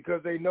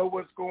 because they know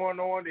what's going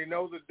on, they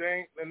know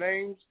the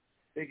names,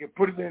 they can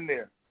put it in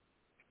there.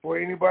 Before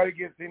anybody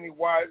gets any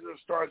wiser,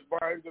 starts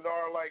buying it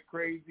all like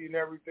crazy and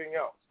everything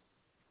else.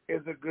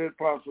 It's a good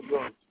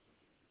possibility.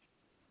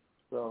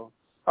 So,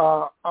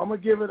 I'm going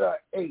to give it an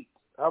 8.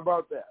 How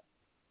about that?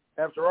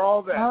 After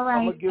all that, all right,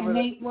 I'm going to give an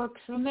it 8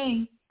 works for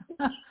me.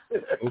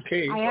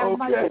 Okay. I have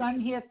my son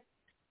here.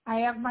 I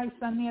have my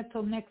son here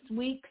till next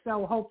week,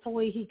 so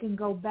hopefully he can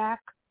go back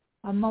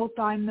a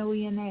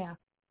multi-millionaire.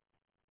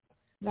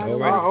 That'll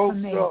work for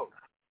me. So.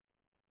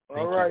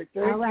 All right,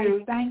 thank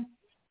you.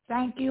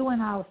 Thank you,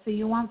 and I'll see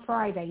you on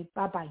Friday.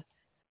 Bye-bye.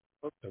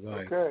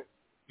 Bye-bye. Okay.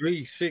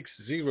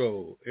 360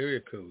 area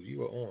code.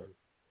 You are on.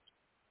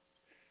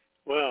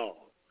 Well,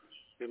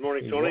 good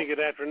morning, Tony. Good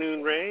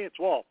afternoon, Ray. It's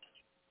Walt.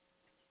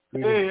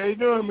 Hey, how you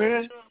doing,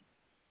 man?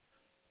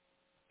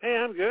 Hey,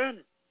 I'm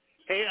good.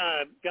 Hey,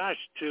 gosh,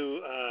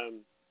 to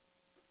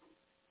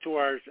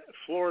our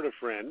Florida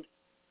friend,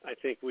 I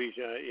think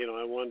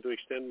I wanted to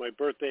extend my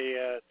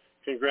birthday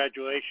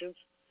congratulations.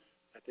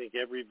 I think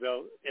every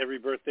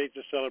birthday's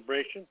a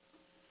celebration,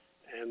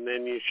 and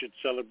then you should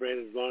celebrate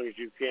as long as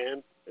you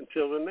can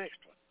until the next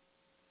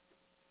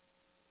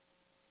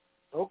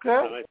one. Okay.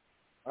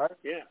 All right.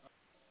 Yeah.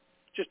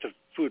 Just a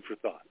food for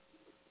thought.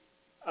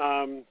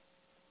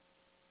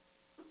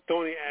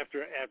 Tony,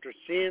 after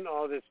seeing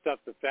all this stuff,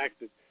 the fact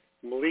that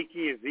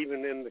Maliki is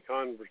even in the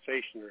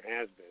conversation, or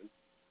has been,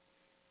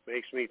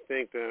 makes me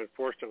think that,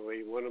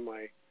 unfortunately, one of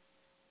my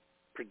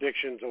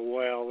predictions a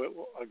while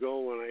ago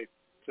when I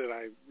said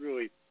I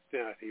really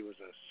thought he was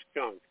a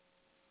skunk,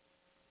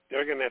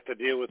 they're going to have to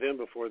deal with him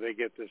before they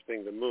get this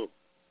thing to move.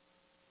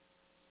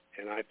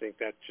 And I think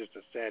that's just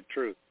a sad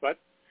truth. But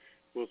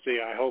we'll see.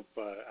 I hope,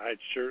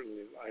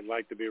 I'd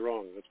like to be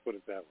wrong. Let's put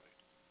it that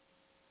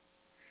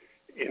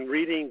way. In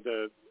reading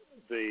the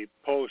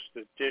post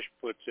that Dish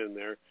puts in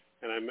there,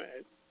 and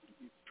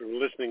from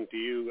listening to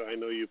you, I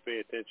know you pay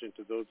attention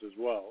to those as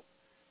well.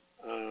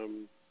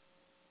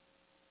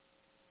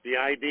 The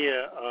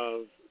idea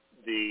of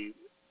the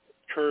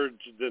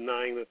Kurds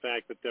denying the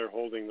fact that they're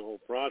holding the whole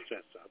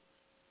process up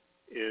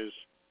is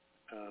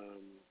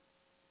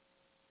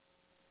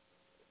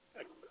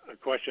a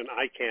question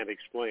I can't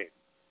explain.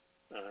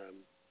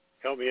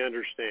 Help me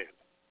understand.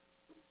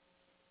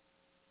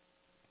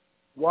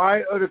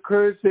 Why are the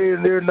Kurds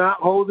saying they're not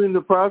holding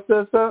the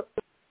process up?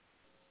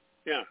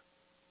 Yeah.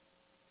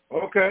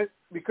 Okay,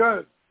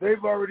 because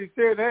they've already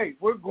said, hey,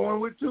 we're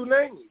going with 2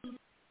 names.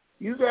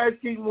 You guys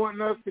keep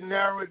wanting us to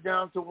narrow it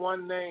down to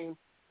 1 name,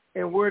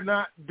 and we're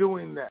not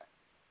doing that.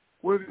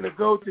 We're going to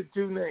go to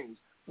 2 names.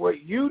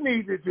 What you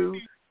need to do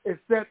is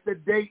set the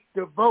date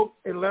to vote,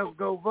 and let's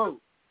go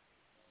vote.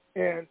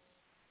 And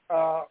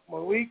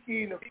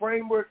Maliki and the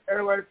framework,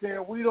 everybody's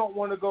saying, we don't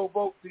want to go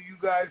vote till you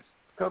guys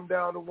come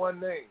down to 1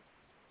 name.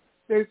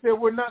 They said,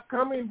 we're not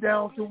coming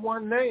down to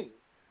 1 name.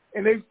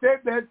 And they've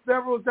said that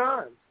several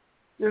times.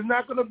 There's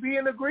not going to be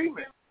an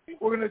agreement.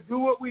 We're going to do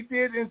what we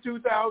did in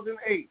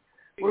 2008.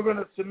 We're going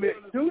to submit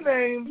 2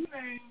 names.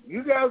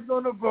 You guys are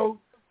going to vote.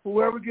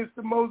 Whoever gets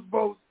the most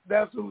votes,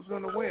 that's who's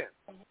going to win.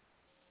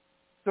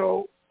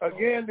 So,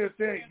 again, they're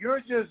saying you're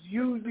just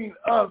using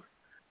us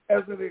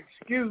as an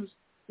excuse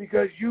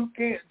because you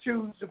can't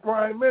choose the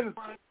prime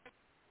minister.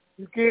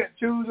 You can't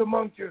choose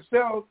amongst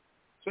yourselves,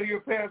 so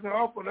you're passing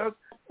off on us,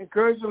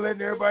 encouraging,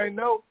 letting everybody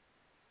know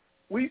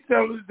we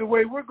settle it the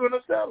way we're going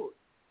to settle it.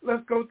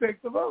 Let's go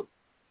take the vote,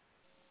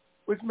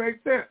 which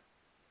makes sense.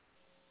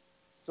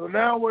 So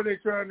now what are they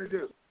trying to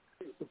do?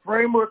 The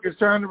framework is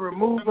trying to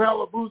remove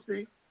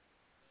Halabusi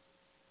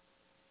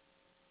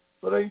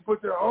so they can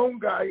put their own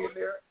guy in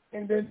there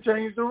and then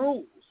change the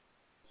rules.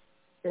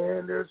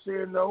 And they're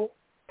saying, no,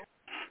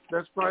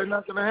 that's probably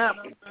not going to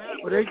happen.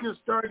 But they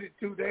just started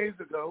 2 days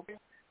ago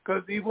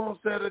because he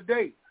won't set a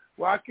date.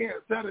 Well, I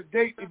can't set a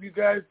date if you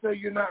guys say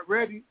you're not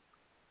ready.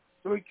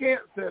 So he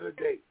can't set a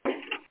date.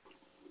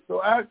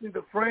 So actually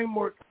the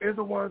framework is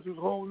the ones who's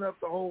holding up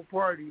the whole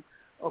party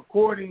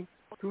according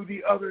to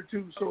the other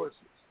 2 sources.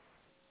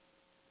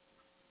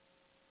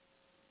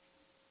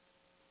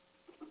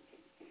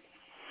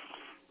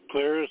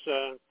 Clear as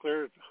a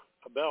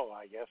bell,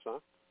 I guess, huh?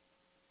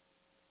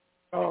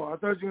 Oh, I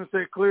thought you were going to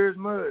say clear as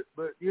mud,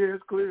 but yeah,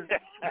 it's clear.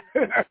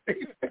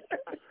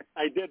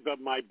 I did, but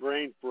my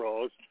brain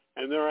froze,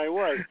 and there I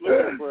was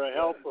looking for a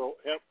help,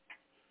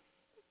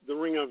 the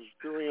ring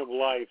of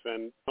life,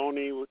 and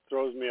Tony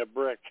throws me a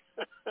brick.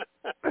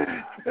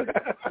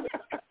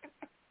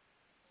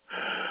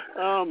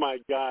 Oh my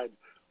God!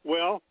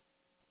 Well,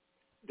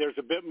 there's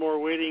a bit more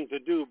waiting to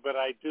do, but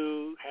I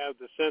do have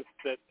the sense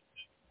that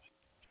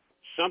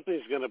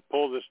something's going to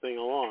pull this thing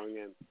along,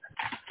 and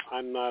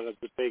I'm not at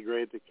the pay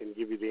grade that can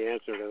give you the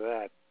answer to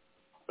that.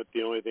 But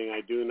the only thing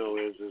I do know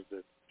is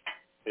that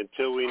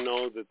until we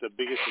know that the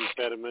biggest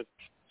impediment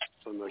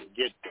from the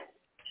get-go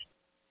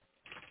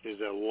is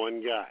that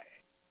one guy,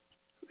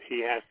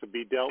 he has to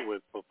be dealt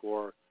with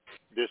before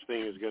this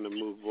thing is going to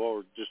move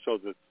forward, just so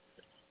that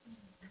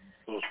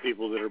those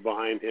people that are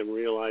behind him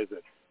realize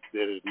that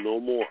there is no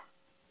more.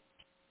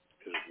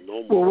 There's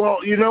no more.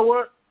 Well, you know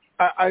what?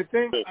 I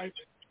think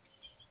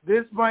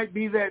this might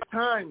be that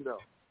time, though,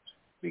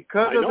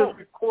 because of the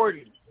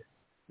recording,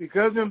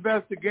 because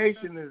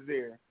investigation is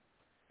there,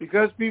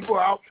 because people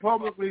are out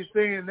publicly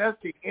saying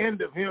that's the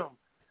end of him.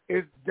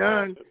 It's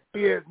done.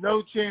 He has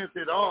no chance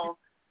at all.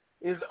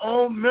 His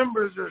own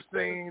members are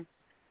saying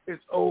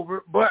it's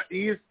over, but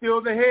he is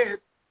still the head.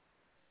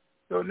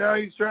 So now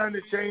he's trying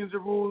to change the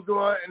rules,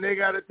 and they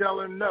got to tell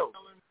him no,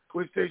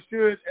 which they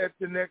should at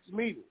the next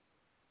meeting.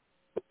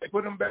 They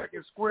put him back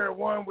at square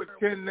one with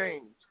 10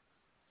 names.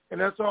 And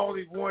that's all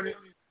he wanted.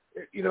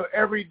 You know,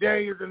 every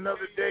day is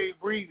another day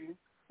breathing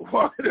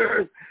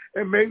water,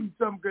 and maybe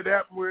something could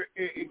happen where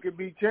it could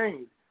be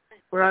changed.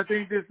 But I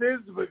think this is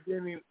the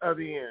beginning of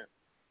the end.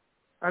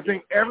 I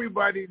think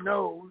everybody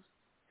knows,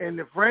 and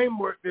the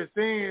framework they're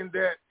saying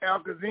that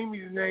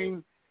Al-Kazemi's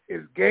name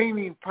is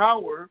gaining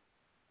power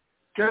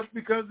just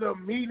because of a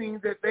meeting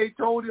that they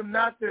told him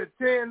not to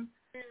attend,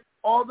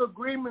 all the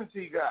agreements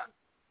he got,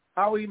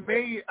 how he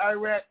made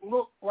Iraq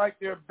look like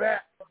they're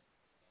back,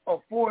 a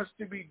force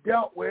to be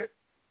dealt with,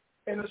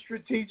 and a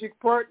strategic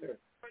partner.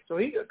 So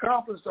he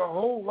accomplished a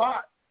whole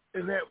lot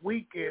in that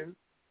weekend,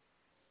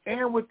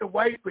 and with the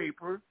white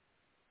paper,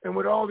 and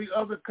with all the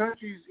other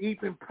countries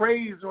heaping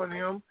praise on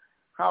him,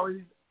 how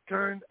he's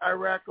turned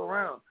Iraq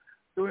around.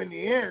 So in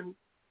the end,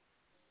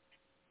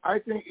 I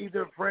think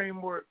either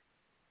framework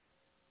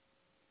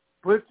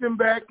puts him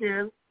back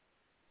in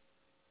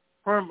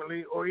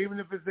permanently, or even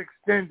if it's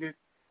extended,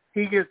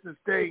 he gets to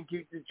stay and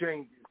keep the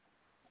changes.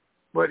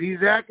 But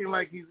he's acting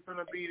like he's going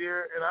to be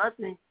there, and I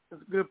think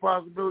it's a good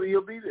possibility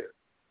he'll be there.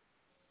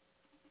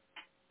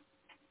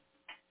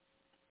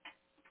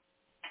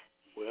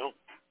 Well,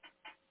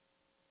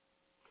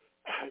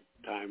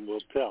 time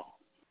will tell.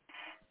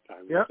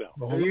 Time will tell.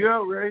 There you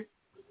go, Ray.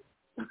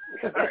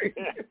 Okay.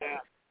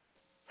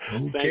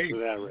 Thanks for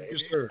that, Ray.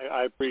 Yes, sir.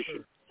 I appreciate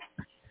it.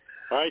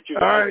 All right, you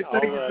guys. All right,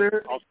 thank you,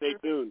 sir. I'll stay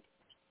tuned.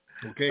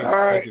 Okay. All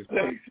right, thank you.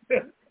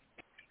 thanks.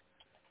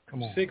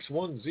 Come on.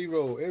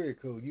 610 area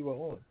code. You are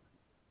on.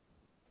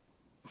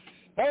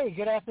 Hey,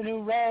 good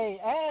afternoon, Ray,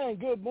 and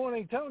good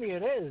morning, Tony.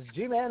 It is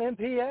G-Man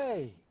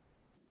MPA.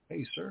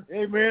 Hey, sir.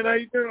 Hey, man, how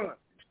you doing?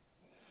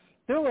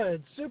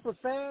 Doing super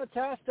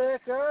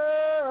fantastic,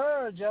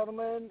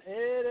 gentlemen.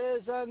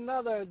 It is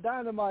another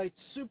dynamite,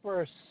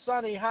 super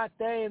sunny, hot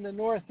day in the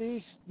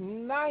Northeast,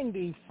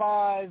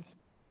 95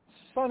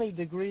 sunny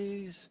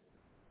degrees,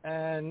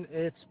 and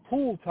it's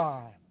pool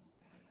time.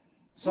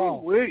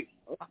 So,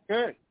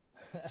 okay.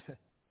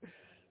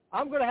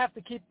 I'm going to have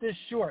to keep this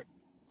short.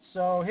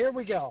 So here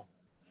we go.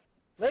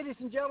 Ladies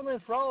and gentlemen,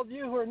 for all of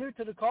you who are new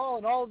to the call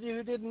and all of you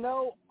who didn't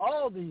know,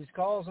 all these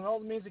calls and all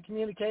the means of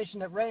communication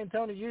that Ray and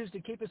Tony use to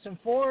keep us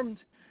informed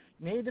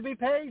need to be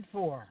paid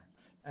for.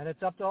 And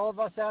it's up to all of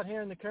us out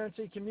here in the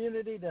currency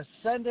community to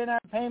send in our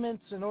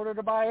payments in order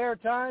to buy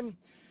airtime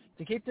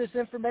to keep this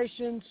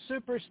information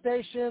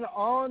superstation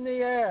on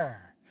the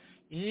air.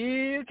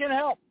 You can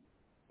help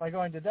by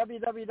going to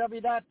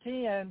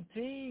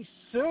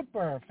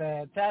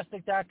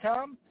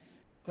www.TNTSuperfantastic.com,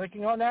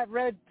 clicking on that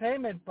red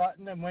payment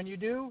button, and when you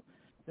do,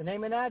 the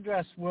name and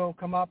address will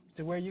come up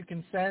to where you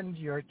can send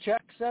your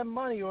checks and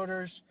money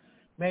orders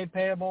made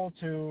payable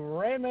to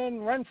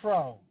Raymond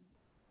Renfro,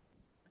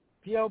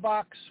 P.O.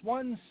 Box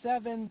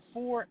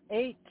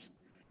 1748,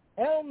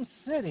 Elm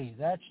City,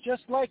 that's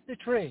just like the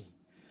tree,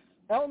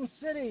 Elm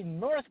City,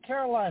 North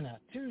Carolina,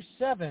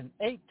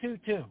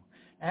 27822.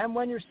 And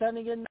when you're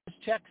sending in those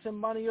checks and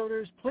money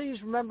orders,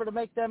 please remember to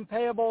make them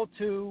payable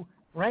to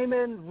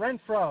Raymond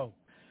Renfro.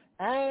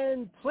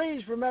 And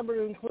please remember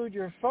to include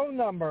your phone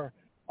number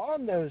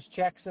on those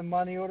checks and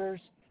money orders.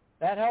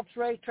 That helps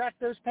Ray track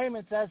those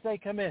payments as they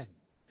come in.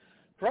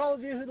 For all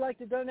of you who'd like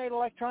to donate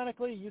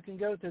electronically, you can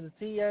go to the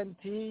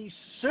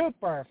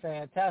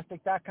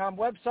TNTSuperfantastic.com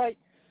website,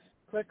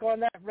 click on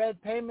that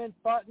red payment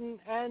button,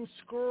 and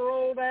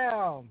scroll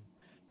down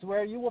to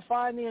where you will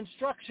find the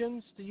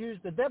instructions to use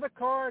the debit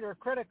card or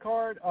credit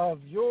card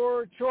of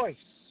your choice.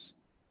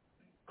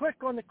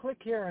 Click on the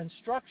Click Here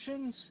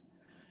instructions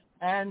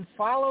and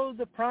follow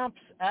the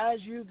prompts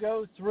as you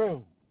go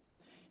through.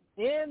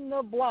 In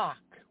the block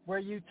where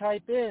you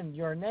type in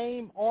your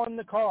name on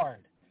the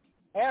card,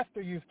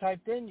 after you've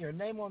typed in your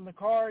name on the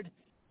card,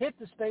 hit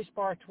the space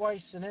bar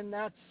twice, and in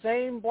that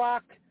same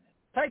block,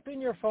 type in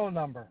your phone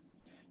number.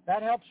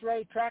 That helps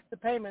Ray track the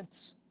payments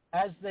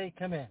as they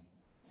come in.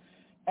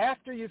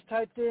 After you've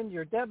typed in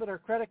your debit or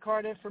credit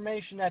card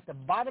information, at the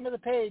bottom of the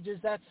page is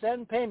that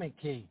send payment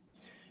key.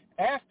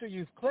 After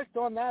you've clicked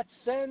on that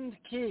send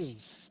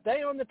key,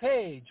 stay on the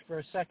page for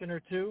a second or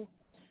two.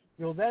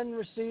 You'll then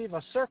receive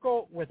a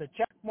circle with a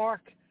check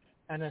mark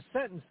and a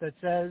sentence that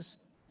says,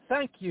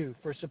 "Thank you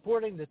for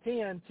supporting the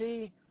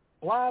TNT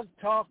Blog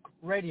Talk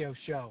Radio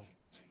Show."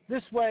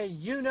 This way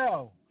you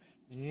know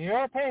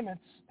your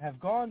payments have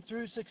gone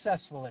through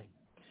successfully.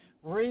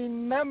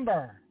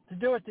 Remember to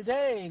do it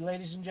today,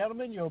 ladies and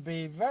gentlemen. You'll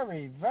be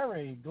very,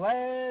 very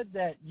glad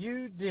that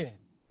you did.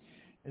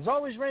 As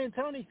always, Ray and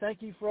Tony,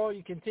 thank you for all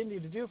you continue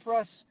to do for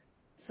us.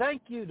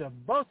 Thank you to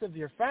both of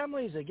your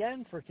families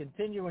again for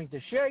continuing to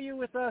share you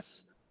with us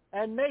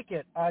and make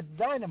it a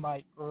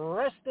dynamite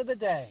rest of the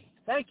day.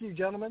 Thank you,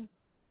 gentlemen.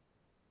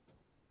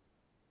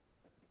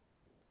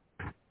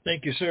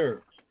 Thank you,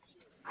 sir.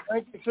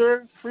 Thank you,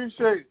 sir.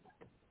 Appreciate it.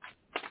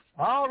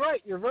 All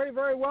right. You're very,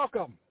 very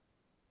welcome.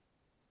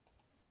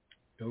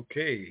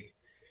 Okay.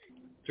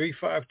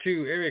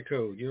 352 area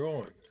code. You're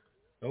on.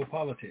 No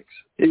politics.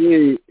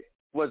 Hey,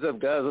 what's up,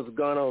 guys? What's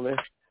going on, man?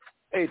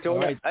 Hey,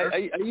 Tony,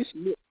 right,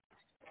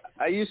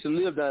 I used to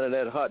live down in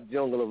that hot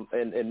jungle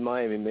in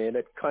Miami, man,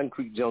 that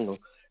concrete jungle.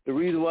 The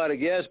reason why the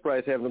gas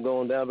price haven't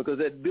gone down because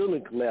that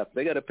building collapsed.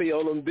 They got to pay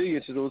all them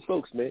billions to those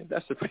folks, man.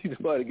 That's the reason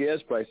why the gas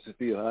prices are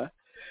still high.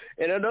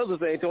 And another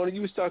thing, Tony,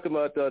 you was talking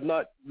about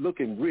not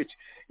looking rich.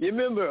 You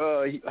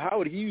remember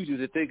Howard Hughes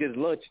used to take his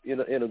lunch in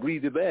a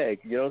greasy bag,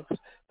 you know?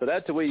 So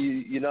that's the way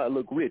you not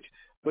look rich.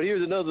 But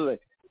here's another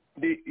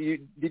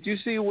thing. Did you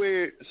see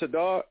where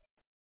Sadar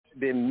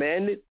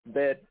demanded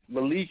that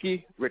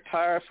Maliki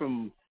retire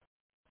from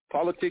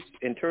politics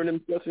and turn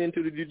himself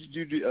into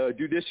the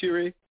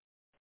judiciary?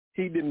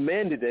 He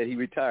demanded that he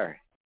retire.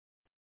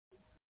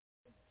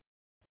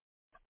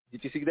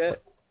 Did you see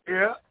that?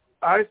 Yeah,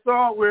 I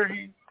saw where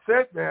he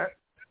said that.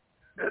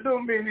 That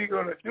don't mean he's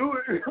going to do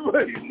it,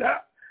 but he's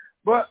not.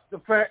 But the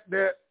fact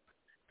that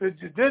the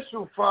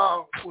judicial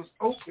file was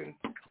open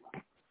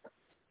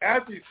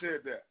after he said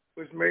that,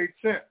 which made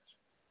sense.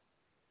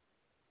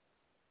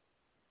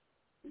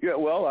 Yeah,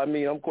 well, I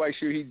mean, I'm quite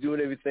sure he's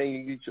doing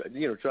everything,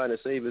 trying to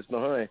save us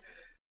behind.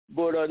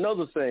 But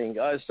another thing,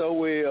 I saw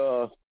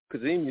where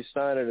Kazim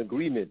signed an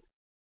agreement,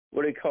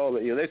 what they call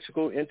the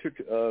electrical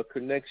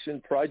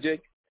interconnection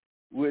project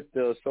with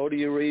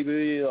Saudi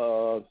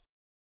Arabia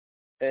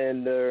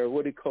and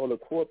what they call the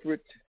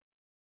corporate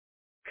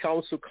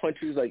council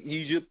countries like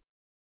Egypt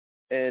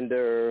and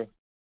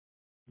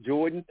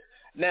Jordan.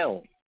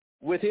 Now,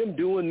 with him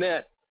doing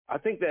that, I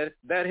think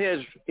that has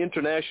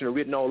international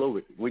written all over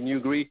it. Wouldn't you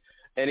agree?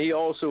 And he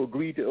also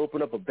agreed to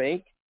open up a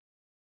bank.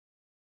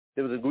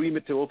 There was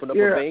agreement to open up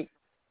a bank.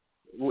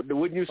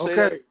 Wouldn't you say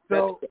that? Okay,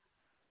 so,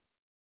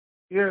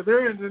 yeah,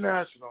 they're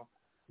international.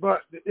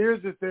 But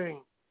here's the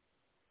thing.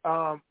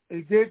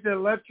 He did the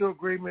electoral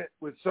agreement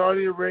with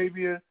Saudi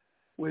Arabia,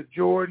 with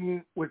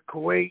Jordan, with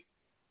Kuwait,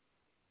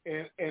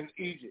 and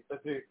Egypt.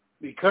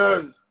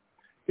 Because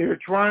they're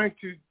trying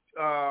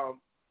to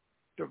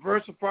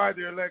diversify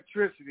their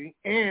electricity.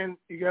 And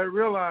you got to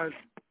realize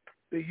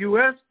the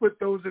U.S. put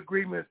those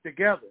agreements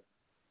together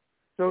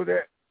so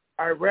that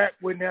Iraq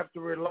wouldn't have to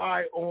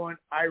rely on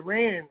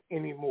Iran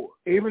anymore.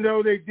 Even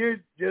though they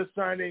did just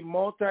sign a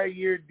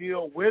multi-year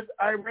deal with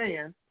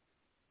Iran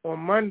on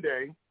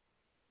Monday,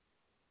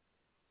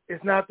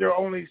 it's not their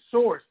only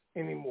source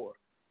anymore.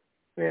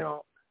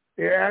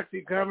 They're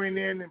actually coming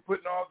in and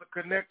putting all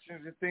the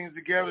connections and things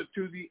together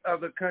to the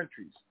other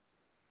countries.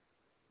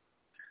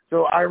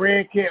 So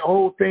Iran can't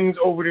hold things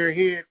over their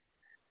head.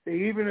 They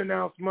even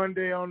announced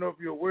Monday, I don't know if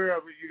you're aware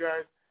of it, you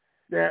guys,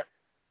 that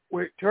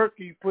with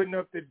Turkey putting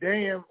up the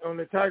dam on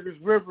the Tigris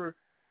River,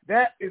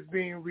 that is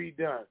being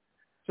redone.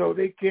 So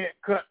they can't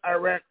cut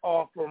Iraq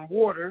off from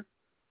water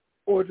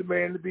or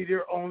demand to be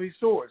their only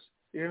source.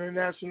 The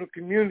international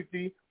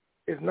community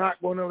is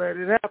not going to let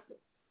it happen.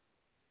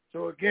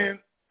 So again,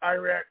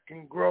 Iraq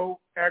can grow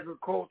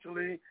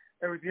agriculturally,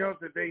 everything else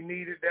that they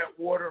needed that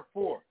water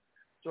for.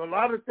 So a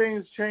lot of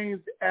things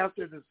changed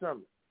after the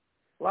summit.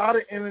 A lot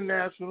of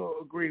international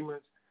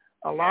agreements,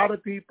 a lot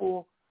of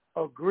people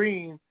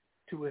agreeing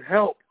to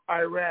help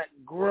Iraq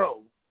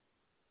grow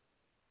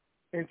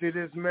into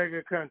this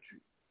mega country.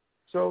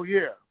 So,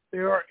 yeah, they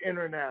are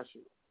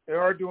international. They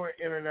are doing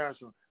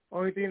international.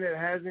 Only thing that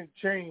hasn't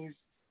changed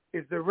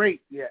is the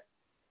rate yet.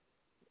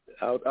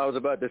 I was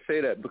about to say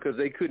that because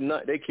they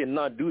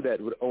cannot do that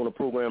on a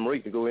program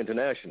rate to go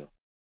international.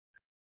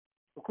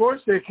 Of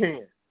course they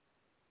can.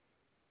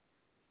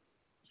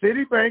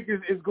 Citibank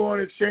is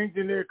going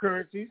exchanging their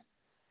currencies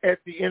at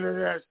the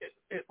international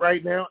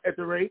right now at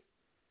the rate.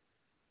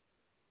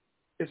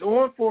 It's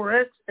on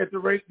Forex at the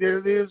rate that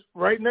it is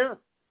right now.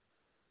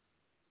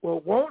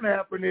 What won't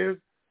happen is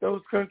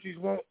those countries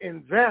won't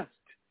invest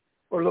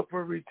or look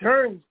for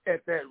returns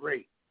at that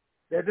rate.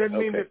 That doesn't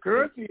mean the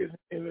currency is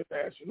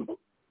international.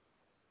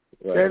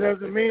 Right. That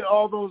doesn't mean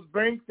all those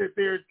banks that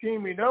they're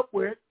teaming up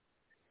with,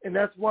 and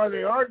that's why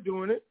they are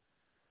doing it,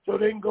 so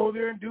they can go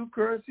there and do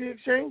currency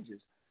exchanges,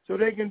 so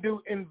they can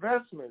do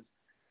investments.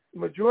 The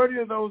majority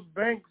of those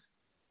banks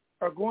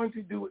are going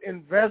to do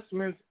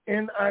investments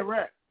in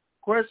Iraq.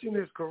 Question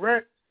is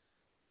correct.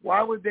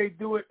 Why would they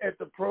do it at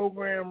the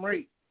program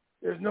rate?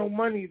 There's no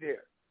money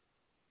there.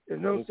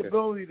 There's no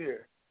stability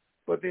there.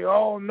 But they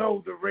all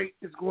know the rate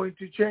is going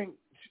to change.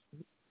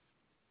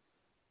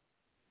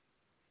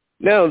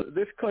 Now,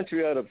 this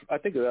country I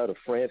think it's out of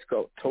France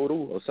called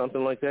Total or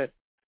something like that.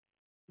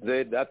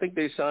 I think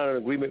they signed an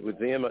agreement with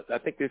them. I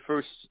think they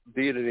first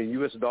did it in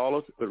U.S.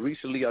 dollars, but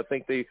recently I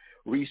think they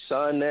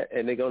re-signed that,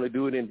 and they're going to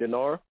do it in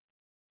dinar.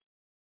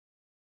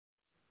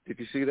 Did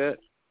you see that?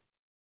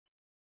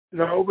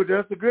 No, but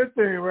that's a good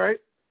thing, right?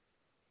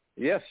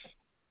 Yes.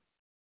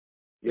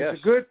 Yes.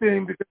 It's a good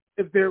thing because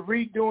if they're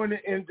redoing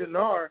it in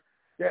dinar,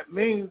 that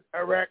means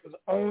Iraq is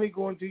only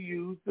going to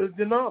use the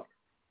dinar.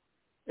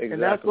 Exactly.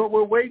 And that's what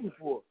we're waiting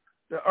for.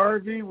 The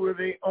RV where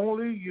they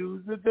only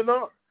use the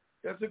dinar.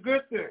 That's a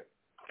good thing.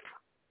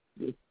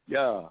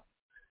 Yeah.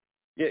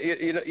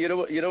 You know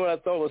what I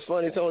thought was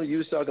funny, Tony? You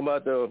was talking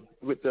about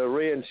with the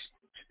Iran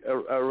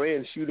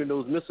shooting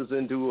those missiles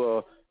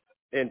into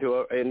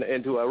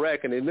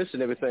Iraq and they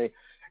missing everything.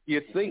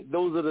 You think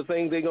those are the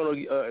things they're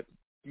going to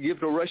give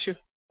to Russia?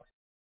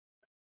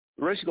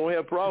 Russia's going to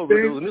have problems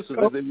with those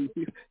missiles.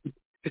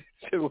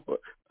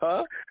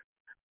 Huh?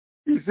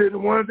 You said the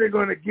ones they're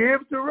going to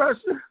give to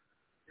Russia?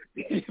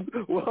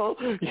 Well,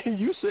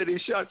 you said they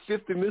shot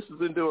 50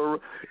 missiles into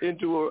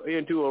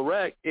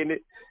Iraq, and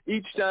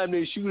each time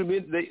they shoot them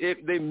in,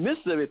 they miss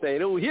everything. They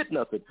don't hit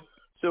nothing.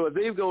 So if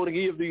they're going to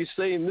give these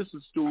same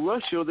missiles to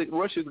Russia,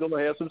 Russia's going to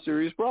have some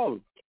serious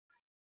problems.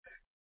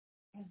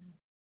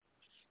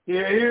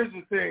 Yeah, here's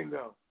the thing,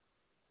 though.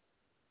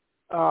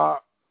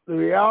 The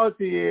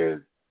reality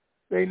is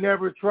they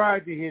never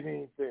tried to hit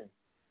anything.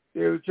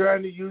 They were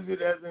trying to use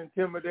it as an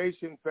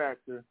intimidation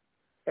factor,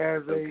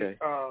 as a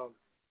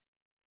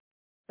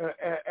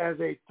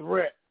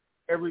threat.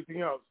 Everything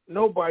else,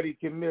 nobody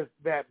can miss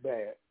that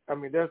bad. I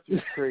mean, that's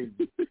just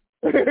crazy.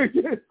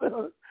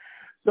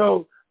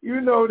 So you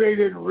know they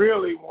didn't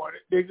really want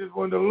it. They just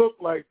wanted to look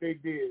like they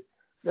did.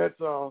 That's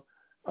all.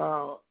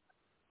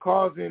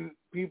 Causing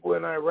people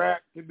in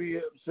Iraq to be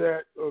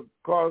upset, or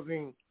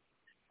causing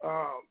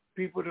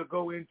people to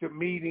go into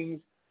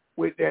meetings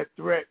with that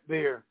threat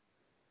there.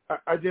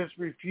 I just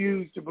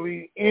refuse to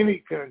believe any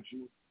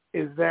country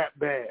is that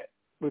bad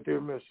with their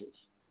missiles.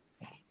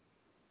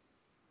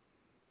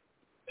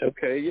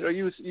 Okay,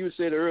 you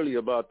said earlier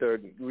about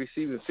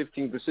receiving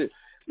 15%,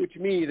 which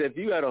means if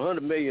you had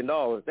 $100 million,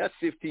 that's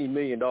 $15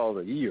 million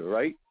a year,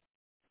 right?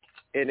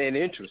 And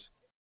interest,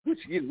 which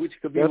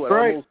could be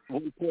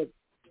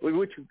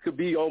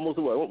almost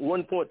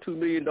 $1.2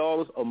 million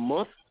a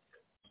month.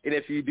 And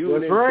if you do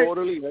it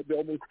quarterly, that'd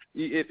almost,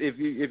 if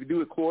you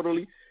do it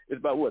quarterly, it's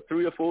about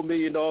 $3 or $4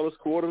 million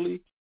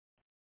quarterly.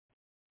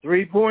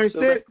 3.6.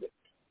 So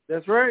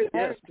that's right.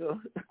 Yes,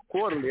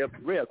 quarterly.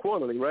 Yeah,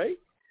 quarterly, right?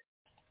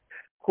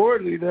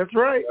 Quarterly. That's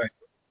right.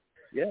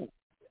 Yeah.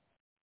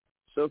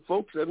 So,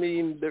 folks, I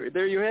mean,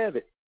 there you have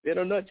it in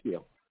a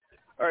nutshell.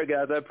 All right,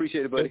 guys, I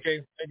appreciate it, buddy. Okay,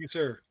 thank you,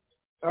 sir.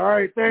 All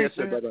right, thanks.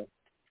 Yes, sir. Bye-bye.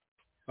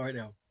 All right,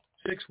 now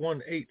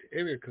 618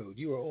 area code.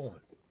 You are on.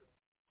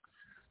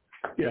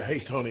 Yeah, hey,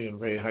 Tony and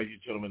Ray, how you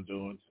gentlemen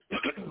doing?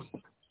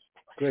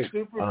 Great.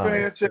 Super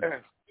fantastic.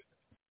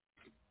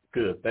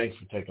 Good. Thanks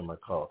for taking my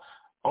call.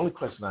 Only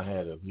question I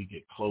had as we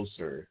get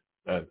closer,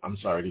 I'm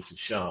sorry, this is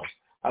Sean.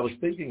 I was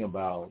thinking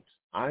about,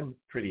 I'm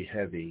pretty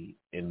heavy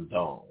in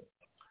dong,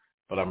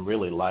 but I'm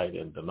really light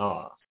in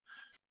dinar.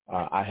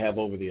 I have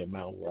over the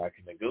amount where I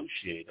can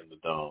negotiate in the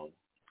dong.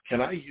 Can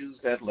I use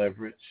that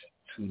leverage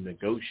to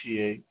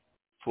negotiate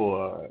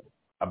for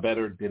a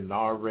better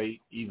dinar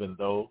rate, even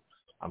though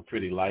I'm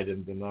pretty light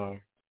in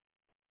dinar?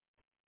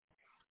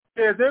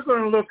 Yeah, they're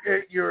going to look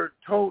at your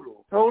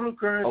total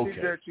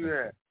currency that you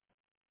have.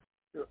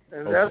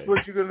 And that's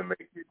what you're going to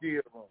make your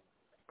deal on.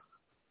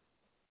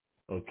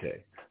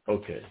 Okay.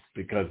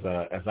 Because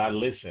as I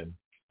listen,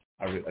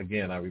 I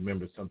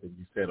remember something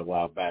you said a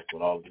while back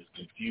with all this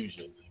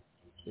confusion.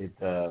 It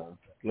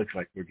looks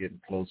like we're getting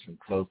closer and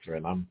closer,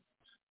 and I'm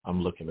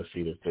looking to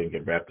see this thing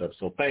get wrapped up.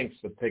 So thanks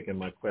for taking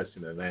my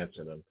question and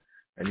answering them.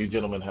 And you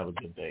gentlemen have a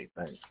good day.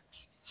 Thanks.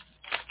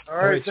 All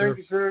right, thank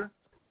you, sir.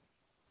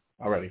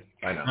 All righty.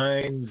 Bye now.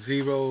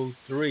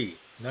 903.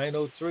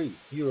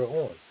 You are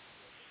on.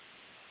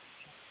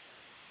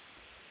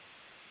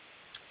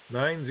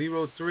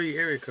 903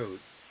 area code.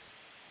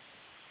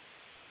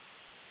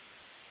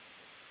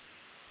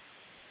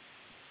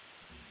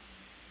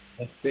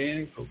 That's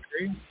Danny.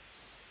 Okay.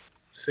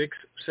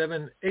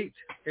 678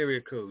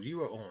 area code.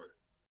 You are on.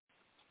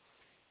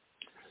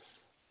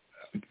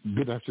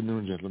 Good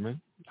afternoon, gentlemen.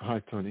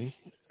 Hi, Tony.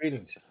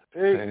 Greetings.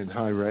 Hey. And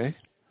hi, Ray.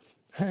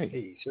 Hey.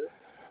 Hey, sir.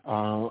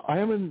 I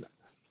am an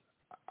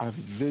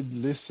avid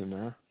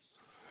listener,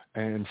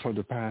 and for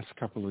the past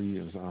couple of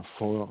years,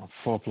 4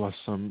 plus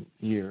some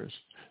years,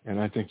 and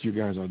I think you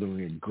guys are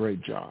doing a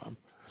great job.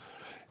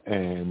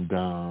 And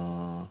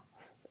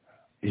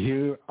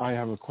here I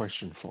have a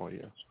question for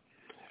you.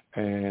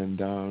 And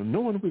no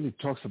one really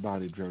talks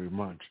about it very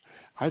much.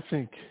 I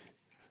think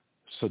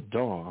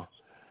Sadr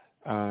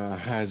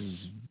has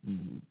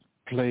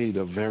played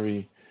a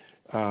very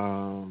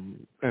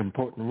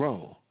important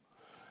role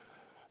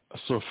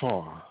so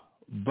far,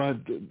 but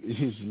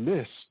his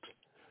list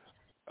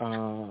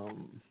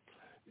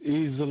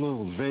is a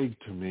little vague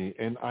to me,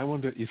 and I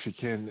wonder if you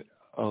can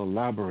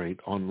elaborate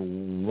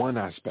on one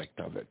aspect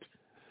of it,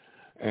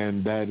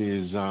 and that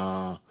is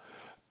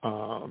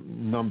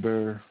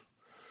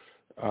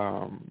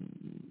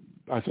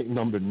I think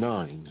number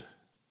 9.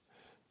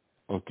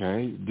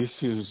 Okay, this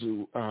is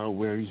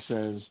where he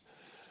says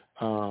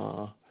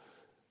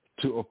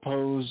to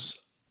oppose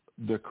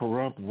the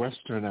corrupt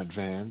Western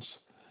advance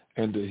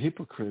and the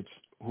hypocrites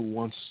who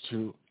wants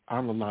to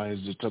analyze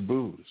the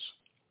taboos.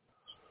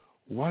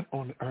 What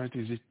on earth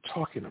is he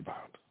talking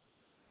about?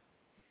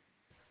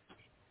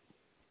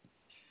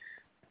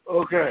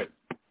 Okay.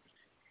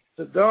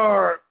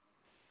 Sadar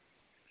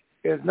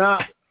is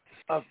not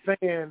a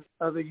fan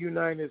of the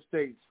United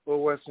States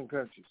or Western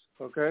countries,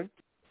 okay?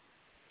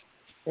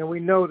 And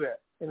we know that.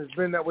 And it's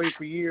been that way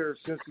for years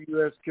since the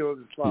U.S. killed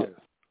his father,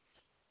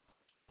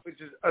 which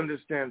is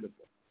understandable.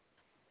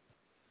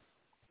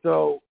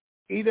 So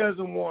he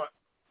doesn't want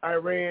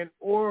Iran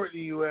or the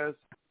U.S.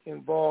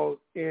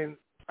 involved in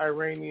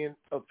Iranian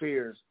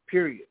affairs,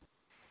 period.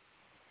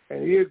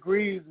 And he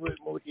agrees with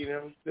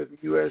Maliki that the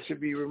U.S. should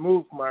be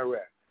removed from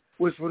Iraq,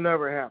 which will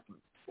never happen,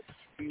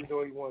 even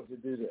though he wants to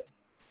do that.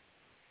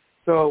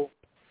 So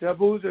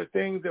taboos are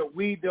things that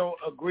we don't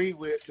agree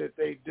with that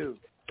they do.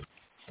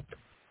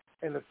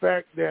 And the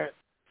fact that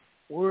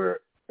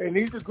and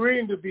he's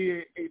agreeing to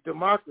be a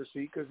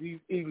democracy because he's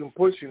even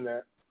pushing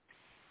that,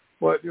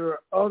 but there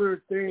are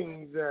other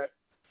things that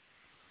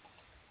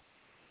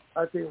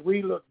I think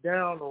we look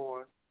down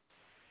on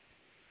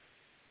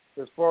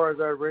as far as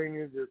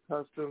Iranians, their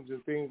customs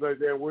and things like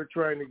that. We're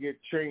trying to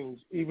get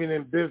changed, even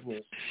in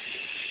business,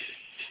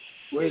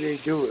 where they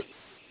do it.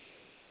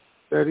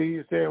 That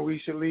he's saying we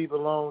should leave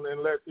alone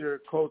and let their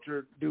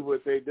culture do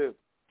what they do.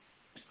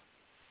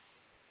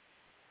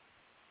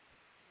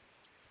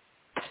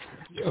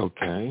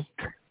 Okay.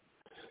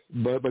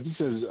 But he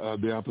says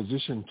the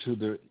opposition to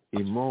the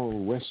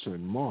immoral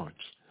Western march,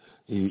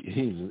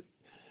 he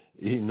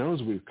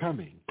knows we're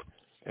coming,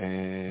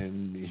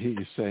 and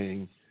he's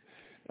saying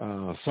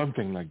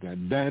something like that.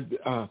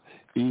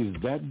 Is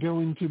that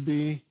going to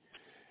be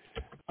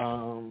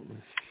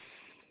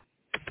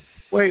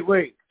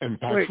wait,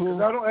 impactful?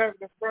 Because I don't have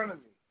it in front of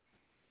me.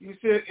 You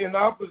said in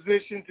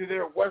opposition to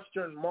their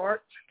Western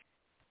march?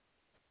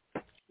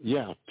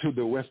 Yeah, to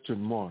the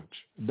Western march.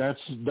 That's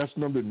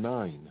number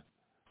 9.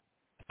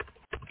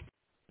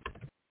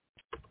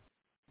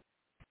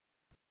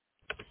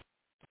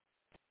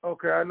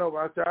 Okay, I know,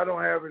 but I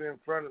don't have it in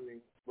front of me.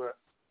 But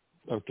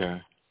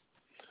okay,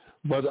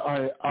 but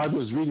I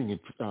was reading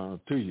it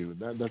to you.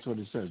 That's what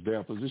it says. The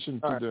opposition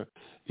to the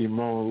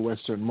immoral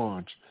Western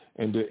march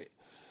and the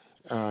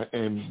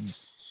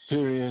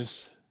imperious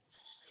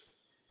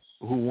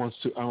who wants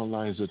to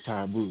analyze the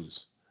taboos.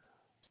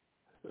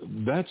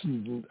 That's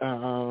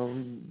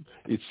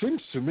it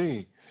seems to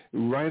me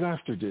right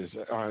after this,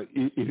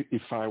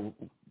 if I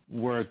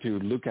were to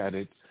look at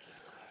it,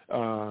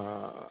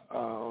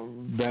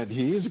 that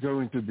he is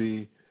going to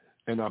be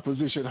an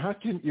opposition. How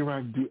can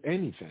Iraq do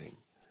anything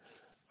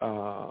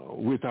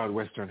without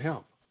Western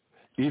help?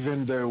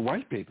 Even their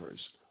white papers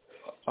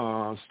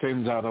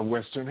stems out of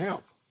Western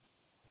help.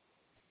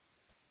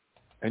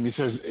 And he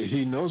says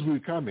he knows we're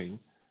coming,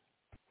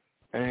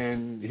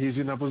 and he's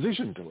in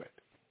opposition to it.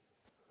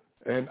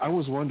 And I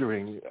was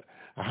wondering,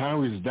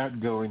 how is that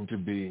going to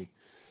be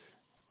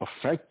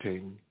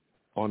affecting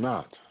or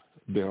not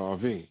the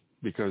RV?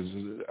 Because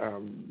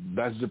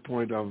that's the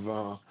point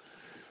of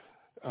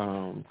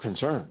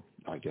concern,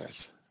 I guess.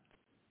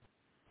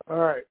 All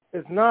right.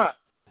 It's not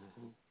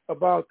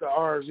about the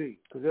RV,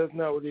 because that's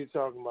not what he's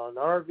talking about.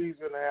 The RV is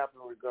going to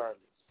happen regardless.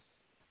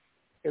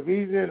 If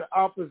he's in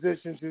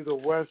opposition to the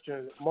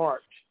Western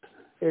march,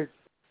 it's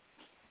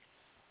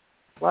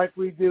like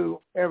we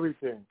do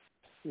everything.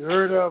 You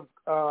heard of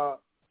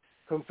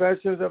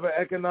Confessions of an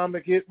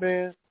Economic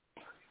Hitman?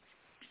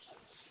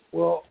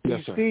 Well, yes,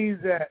 he sir. sees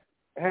that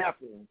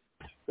happening.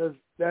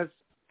 That's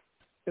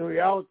in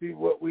reality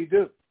what we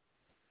do.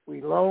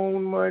 We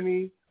loan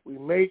money, we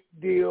make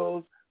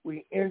deals,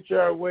 we inch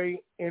our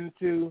way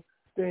into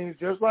things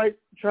just like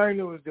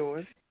China was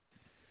doing,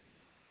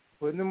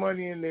 putting the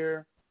money in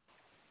there,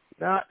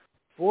 not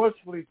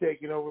forcefully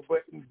taking over,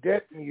 but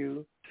indebting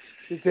you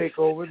to take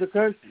over the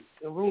country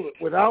and rule it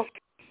without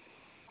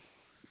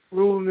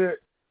ruling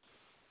it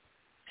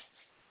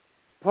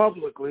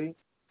publicly,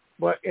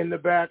 but in the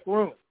back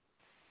room.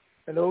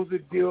 And those are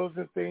deals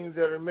and things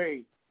that are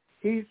made.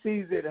 He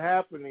sees it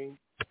happening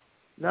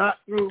not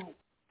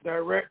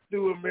direct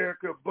through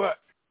America, but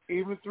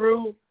even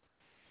through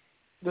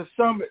the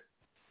summit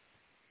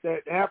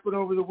that happened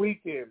over the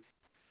weekend.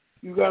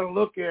 You got to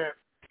look at,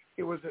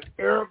 it was an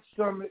Arab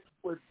summit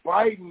with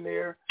Biden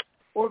there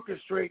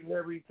orchestrating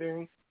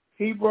everything.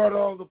 He brought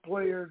all the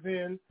players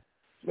in,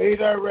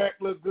 made Iraq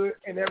look good,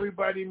 and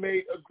everybody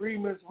made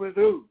agreements with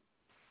who?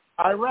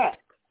 Iraq.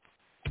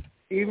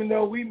 Even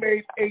though we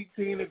made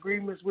 18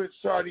 agreements with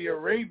Saudi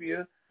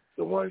Arabia,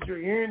 the ones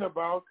you're hearing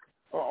about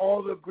are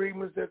all the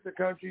agreements that the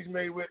countries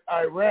made with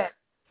Iraq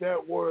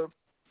that were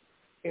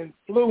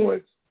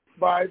influenced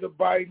by the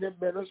Biden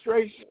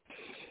administration.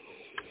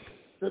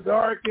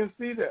 Sadar can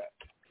see that.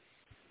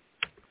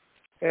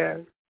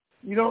 And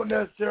you don't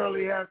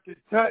necessarily have to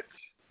touch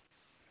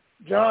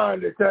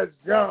John to touch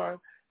John.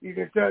 You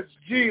can touch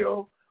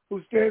Jill,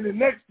 who's standing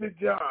next to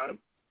John,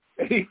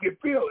 and he can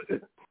feel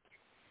it.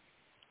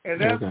 And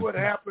that's what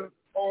happens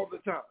all the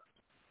time.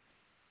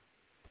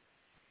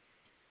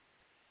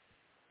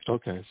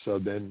 Okay, so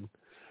then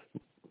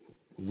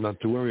not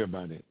to worry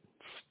about it.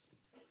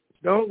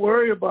 Don't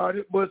worry about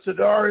it, but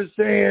Sadar is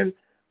saying,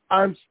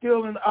 I'm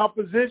still in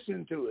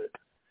opposition to it.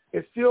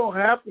 It's still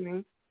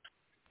happening,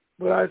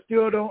 but I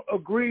still don't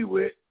agree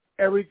with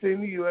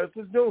everything the U.S.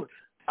 is doing.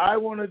 I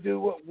want to do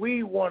what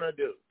we want to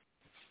do.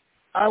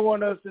 I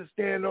want us to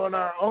stand on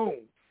our own,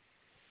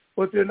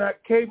 but they're not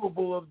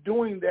capable of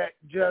doing that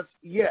just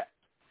yet.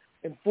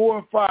 In 4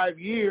 or 5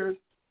 years,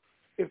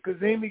 if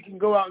Kazemi can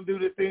go out and do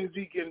the things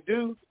he can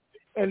do,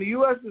 and the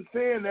U.S. is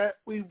saying that,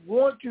 we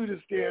want you to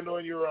stand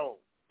on your own.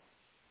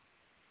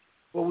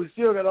 But we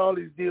still got all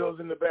these deals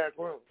in the back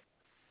room.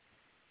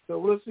 So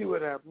we'll see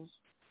what happens.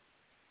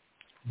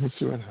 We'll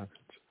see what happens.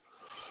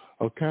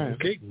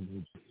 Okay.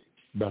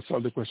 That's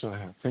all the question I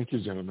have. Thank you,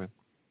 gentlemen.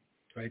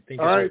 All right, thank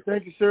you, all sir. right,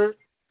 thank you, sir.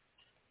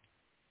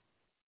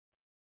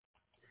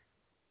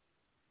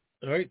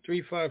 All right,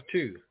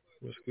 352.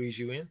 We'll squeeze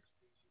you in.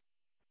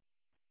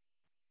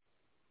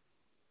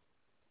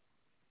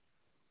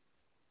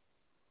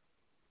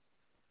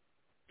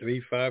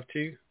 Three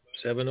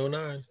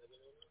 709.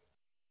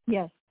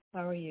 Yes.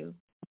 How are you?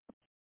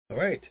 All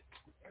right.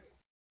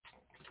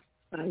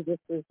 This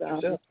is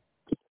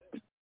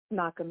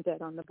knock 'em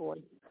dead on the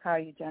board. How are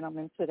you,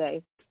 gentlemen,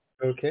 today?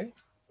 Okay.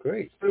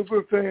 Great.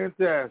 Super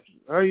fantastic.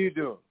 How are you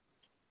doing?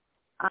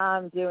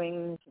 I'm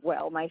doing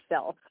well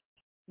myself.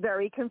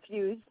 Very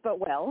confused, but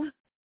well.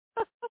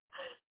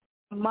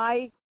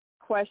 My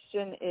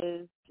question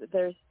is,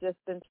 there's just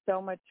been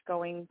so much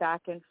going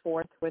back and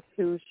forth with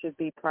who should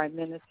be prime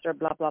minister,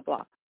 blah, blah,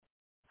 blah.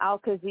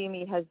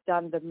 Al-Kazemi has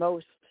done the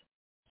most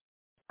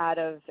out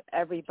of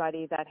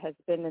everybody that has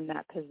been in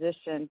that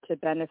position to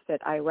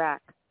benefit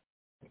Iraq.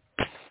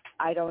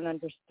 I don't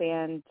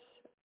understand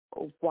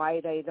why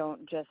they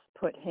don't just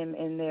put him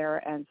in there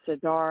and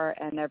Sadar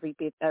and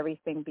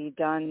everything be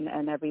done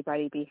and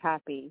everybody be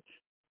happy.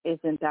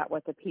 Isn't that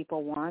what the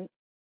people want?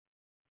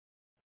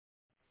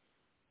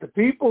 The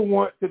people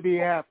want to be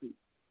happy.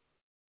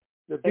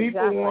 The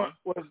people want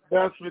what's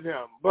best for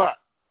them, but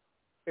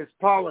it's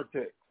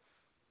politics.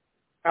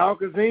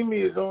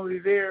 Al-Kazemi is only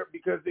there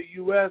because the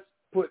U.S.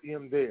 put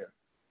him there.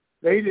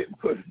 They didn't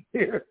put him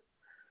there.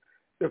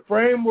 The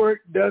framework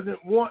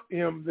doesn't want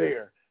him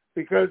there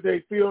because they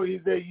feel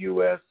he's a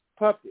U.S.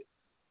 puppet.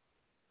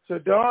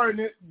 Sadar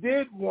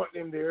did want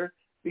him there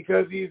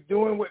because he's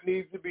doing what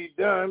needs to be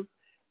done,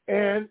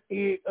 and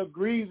he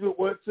agrees with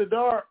what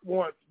Sadar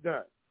wants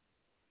done.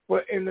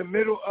 But in the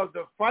middle of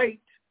the fight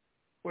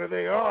where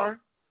they are,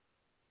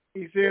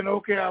 he's saying,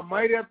 okay, I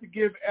might have to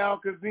give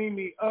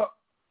Al-Kazemi up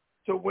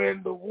to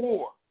win the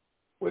war,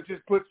 which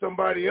is put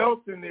somebody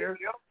else in there, as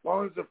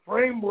long as the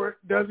framework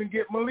doesn't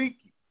get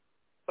Maliki,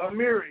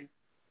 Amiri,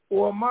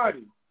 or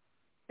Mahdi.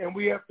 And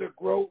we have to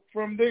grow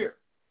from there.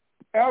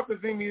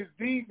 Al-Kazemi is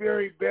the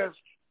very best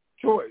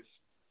choice.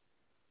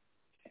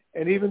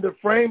 And even the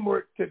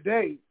framework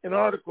today, in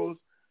articles,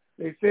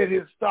 they said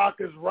his stock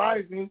is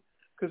rising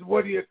because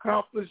what he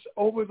accomplished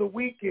over the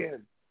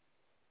weekend,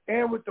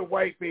 and with the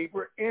white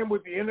paper, and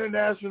with the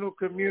international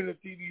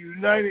community, the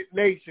United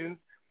Nations,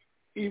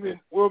 even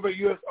World Bank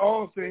US,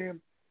 all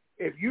saying,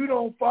 if you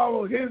don't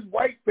follow his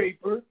white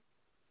paper,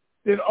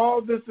 then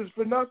all this is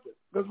for nothing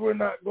because we're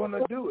not going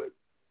to do it.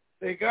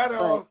 They got to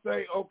all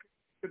say, okay,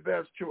 the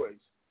best choice.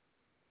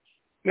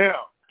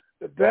 Now,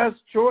 the best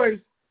choice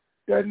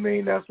doesn't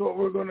mean that's what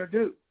we're going to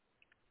do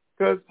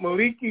because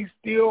Maliki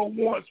still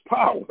wants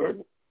power.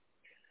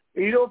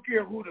 He don't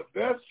care who the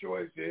best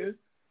choice is.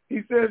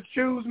 He says,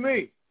 choose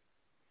me.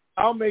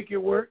 I'll make it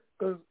work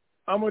because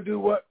I'm going to do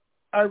what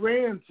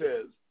Iran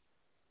says.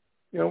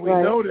 You know, we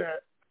know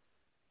that.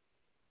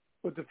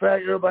 But the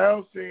fact everybody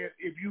else saying,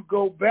 if you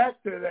go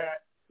back to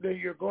that, then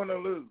you're going to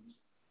lose.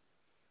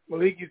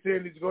 Maliki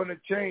said he's going to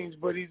change,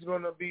 but he's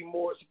going to be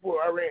more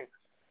support Iran.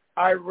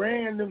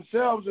 Iran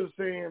themselves are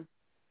saying,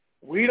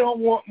 we don't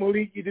want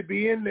Maliki to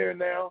be in there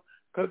now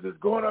because it's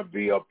going to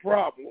be a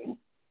problem.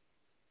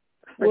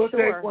 We'll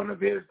take one of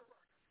his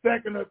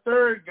second or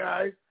third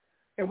guys,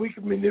 and we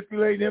can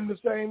manipulate him the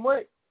same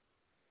way.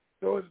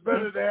 So it's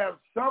better to have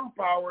some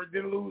power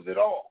than lose it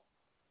all.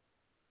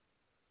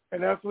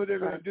 And that's what they're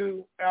going to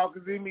do.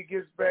 Al-Kazemi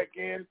gets back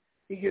in.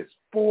 He gets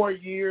 4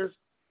 years,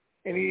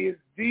 and he is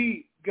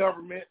the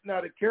government,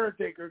 not a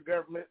caretaker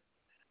government.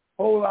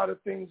 A whole lot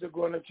of things are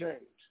going to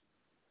change,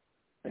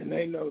 and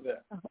they know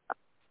that.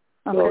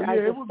 So, yeah,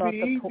 it would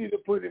be easy to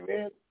put him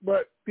in,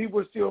 but people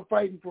are still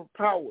fighting for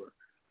power,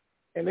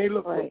 and they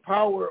look for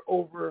power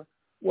over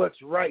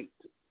what's right.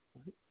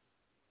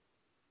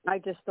 I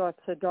just thought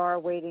Sadar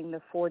waiting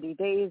the 40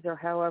 days or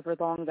however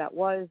long that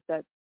was,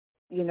 that,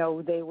 you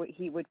know,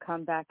 he would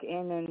come back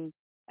in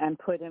and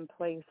put in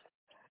place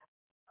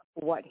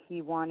what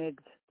he wanted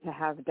to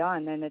have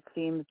done. And it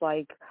seems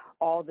like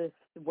all this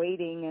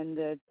waiting and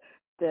the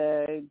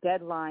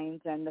deadlines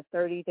and the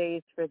 30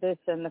 days for this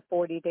and the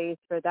 40 days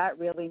for that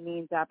really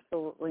means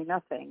absolutely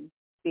nothing,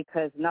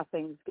 because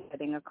nothing's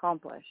getting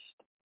accomplished.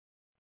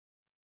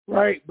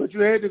 Right, but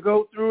you had to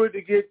go through it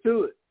to get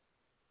to it.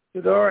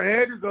 Sadara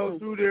had to go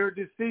through there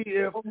to see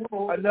if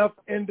enough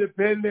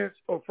independence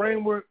or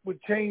framework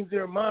would change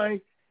their mind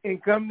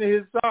and come to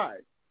his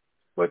side.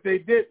 But they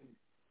didn't.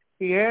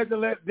 He had to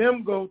let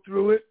them go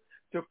through it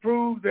to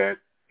prove that,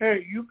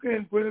 hey, you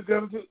can't put a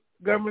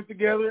government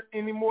together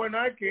any more than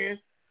I can,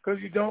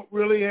 because you don't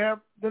really have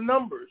the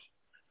numbers.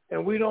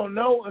 And we don't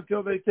know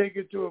until they take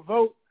it to a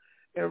vote.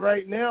 And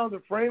right now,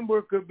 the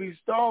framework could be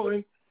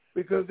stalling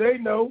because they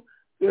know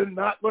they're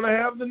not going to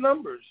have the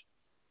numbers.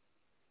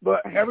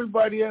 But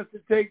everybody has to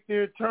take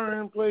their turn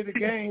and play the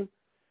game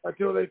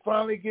until they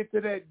finally get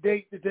to that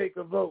date to take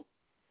a vote.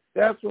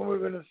 That's when we're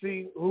going to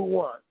see who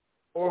won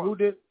or who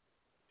didn't.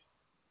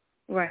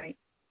 Right.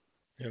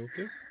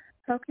 Okay.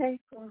 Okay.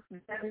 Well,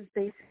 that is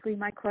basically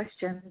my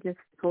question. Just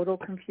total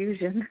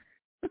confusion.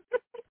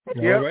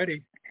 All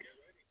righty.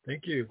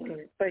 Thank you.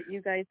 Okay. But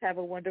you guys have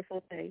a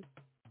wonderful day.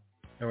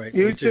 All right.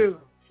 You too.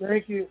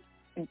 Thank you.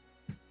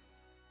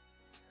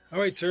 All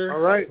right, sir. All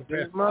right.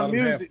 There's my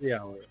music. Half the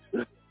hour.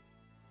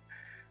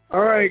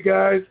 All right,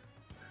 guys.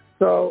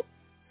 So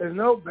there's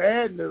no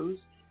bad news.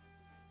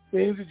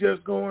 Things are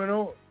just going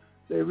on.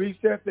 They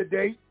reset the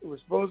date. It was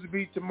supposed to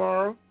be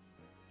tomorrow.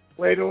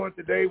 Later on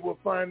today, we'll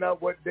find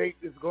out what date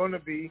it's going to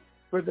be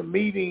for the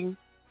meeting,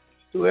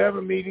 to have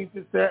a meeting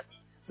to set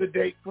the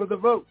date for the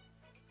vote.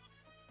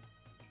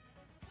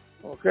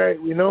 Okay,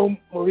 we know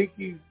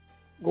Maliki's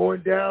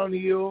going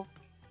downhill.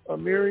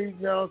 Amiri's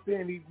now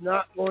saying he's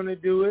not going to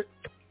do it.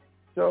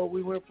 So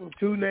we went from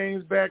 2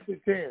 names back to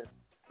 10.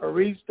 A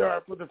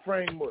restart for the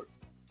framework.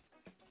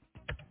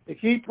 They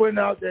keep putting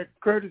out that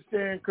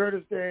Kurdistan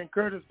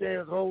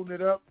is holding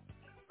it up.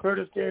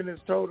 Kurdistan has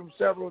told them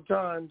several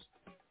times,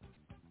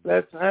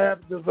 let's have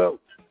the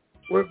vote.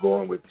 We're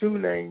going with 2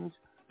 names,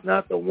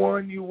 not the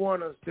one you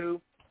want us to,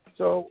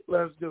 so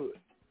let's do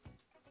it.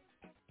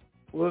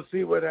 We'll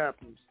see what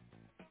happens.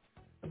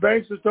 The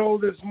banks are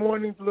told this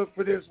morning to look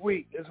for this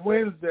week. It's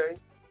Wednesday.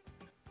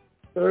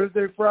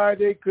 Thursday,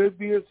 Friday could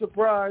be a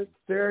surprise.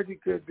 Saturday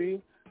could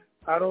be.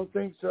 I don't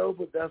think so,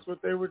 but that's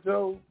what they were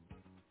told.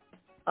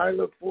 I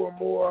look for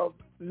more of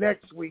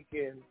next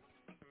weekend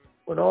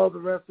when all the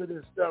rest of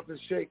this stuff is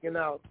shaken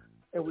out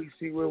and we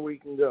see where we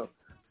can go.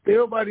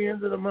 Still by the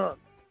end of the month.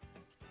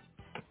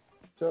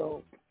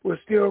 So we're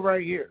still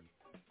right here.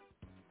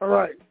 All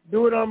right,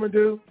 do what I'm going to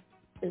do.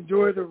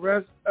 Enjoy the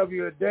rest of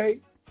your day.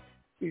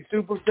 Be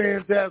super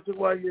fantastic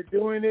while you're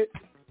doing it,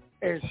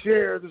 and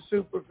share the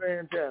super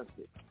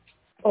fantastic.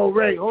 Oh,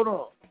 Ray, hold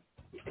on.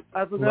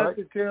 I forgot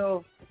to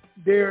tell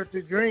Dare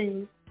to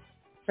Dream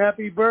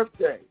happy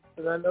birthday,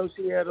 because I know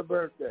she had a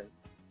birthday.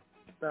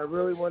 And I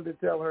really wanted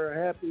to tell her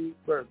happy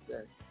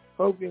birthday.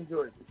 Hope you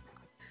enjoyed it.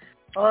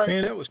 All right.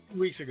 Man, that was 2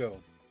 weeks ago.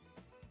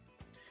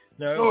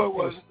 No, it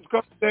was a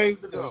couple days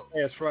ago.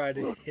 Last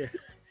Friday. Yeah.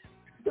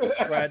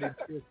 Friday,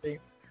 15th.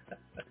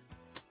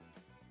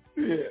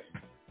 Yeah.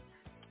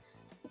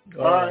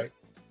 All right.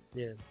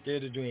 Yeah, Dare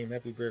to Dream.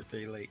 Happy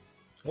birthday late.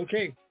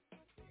 Okay.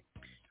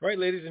 All right,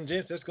 ladies and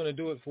gents, that's going to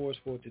do it for us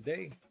for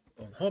today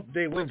on Hump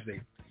Day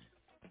Wednesday.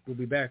 We'll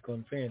be back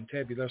on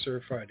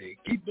Fantabular Friday.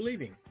 Keep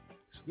believing.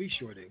 We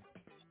sure do.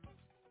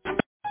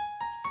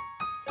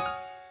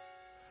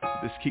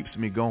 This keeps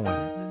me going.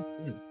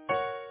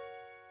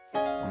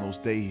 On those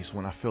days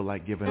when I feel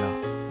like giving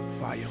up.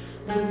 Fire.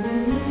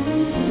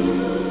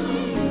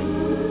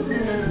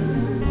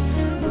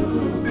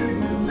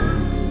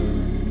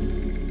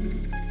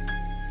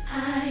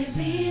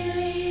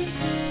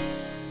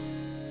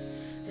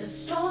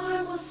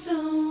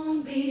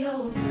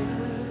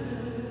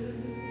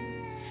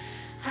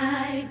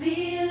 I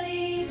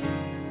believe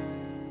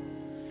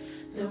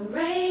the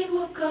rain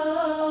will go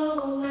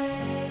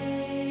away.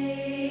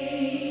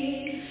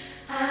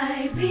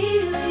 I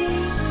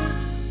believe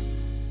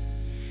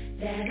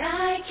that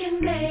I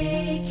can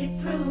make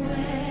it through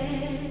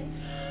it.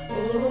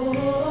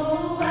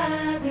 Oh, I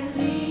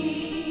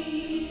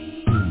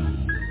believe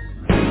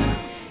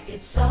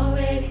it's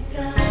already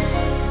done.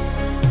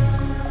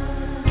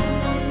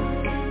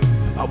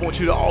 I want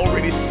you to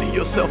already see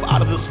yourself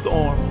out of the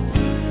storm.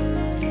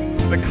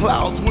 The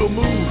clouds will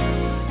move.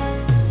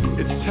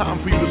 It's time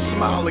for you to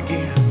smile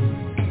again.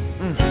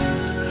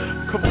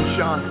 Come on,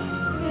 Sean.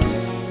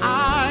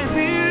 I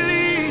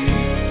believe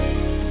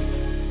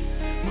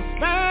my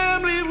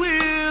family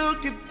will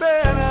get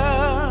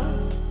better.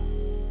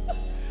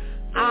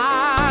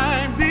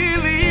 I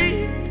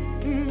believe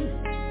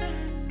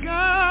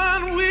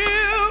God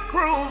will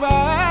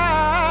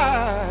provide.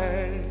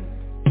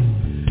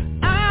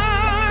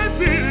 I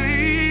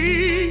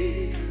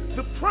believe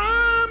the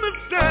promise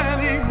that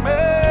He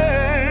made.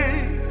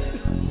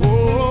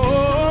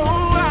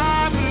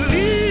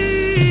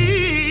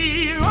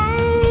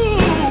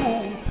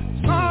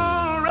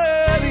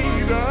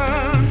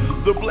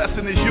 The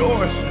blessing is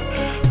yours.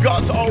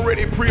 God's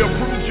already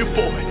pre-approved you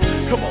for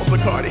it. Come on,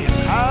 Bacardi.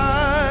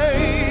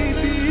 I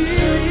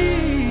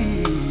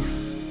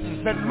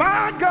believe that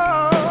my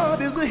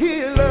God is a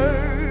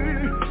healer.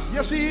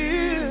 Yes, He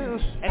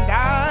is. And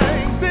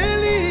I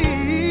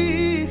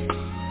believe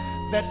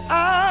that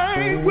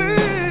I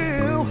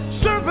will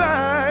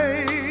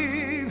survive.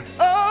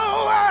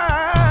 Oh,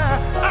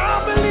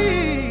 I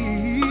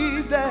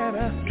believe that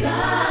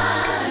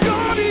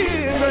God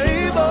is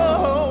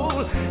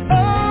able.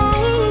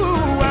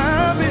 Oh,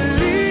 I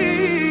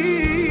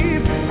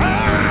believe. I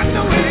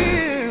know it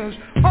is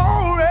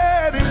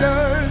already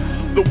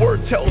done. The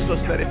word tells us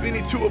that if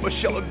any two of us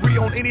shall agree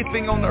on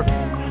anything on earth,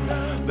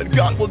 that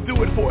God will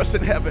do it for us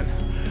in heaven.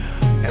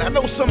 And I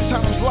know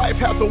sometimes life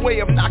has a way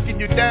of knocking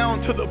you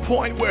down to the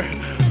point where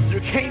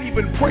you can't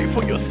even pray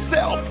for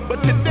yourself.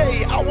 But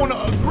today I want to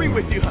agree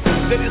with you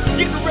that it's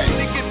getting ready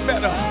to get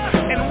better.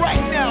 And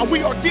right now we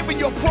are giving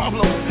your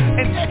problem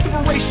an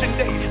expiration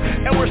date.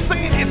 And we're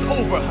saying it's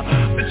over.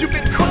 That you've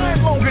been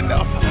crying long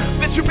enough.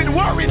 That you've been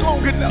worried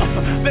long enough.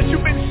 That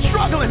you've been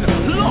struggling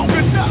long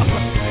enough.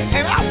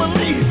 And I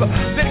believe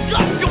that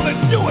God's going to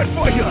do it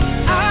for you.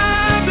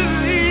 I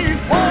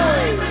believe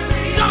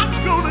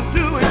God's going to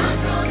do it.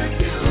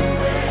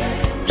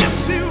 Yes,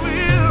 He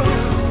will.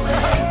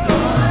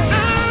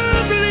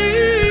 I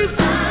believe.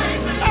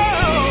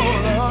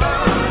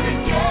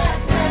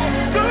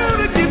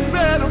 Gonna get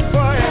better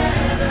for you.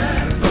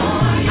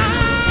 I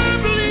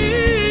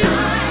believe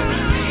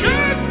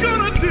God's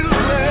gonna do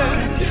it.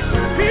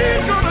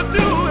 He's gonna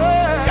do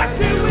it. Yes,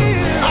 He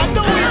will. I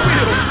know He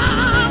will.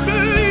 I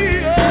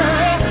believe.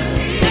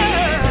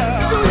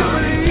 Do you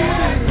believe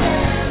it?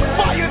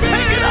 While you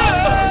take it up,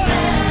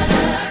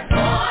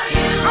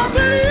 I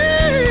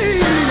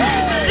believe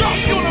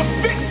God's gonna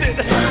fix it.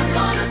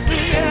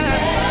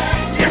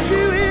 yes, He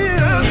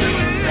will.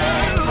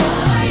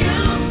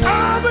 I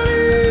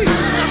believe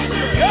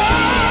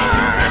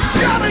God's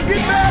gonna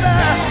get better.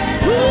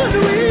 Ooh, He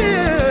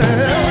will.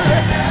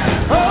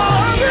 Oh,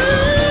 I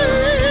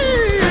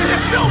believe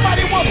If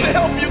nobody wants to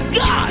help you,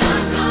 God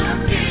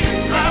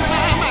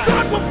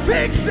will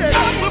fix it.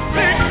 God will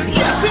fix it.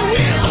 Yes, He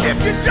will. If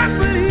you just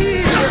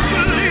believe,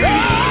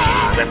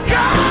 that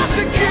God's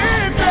to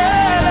get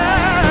better.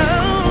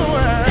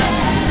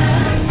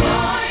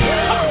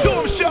 Talk to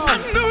him, Sean. I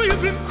know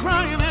you've been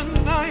crying at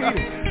night,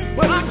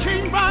 but I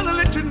came by to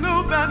let you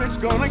know that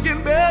it's gonna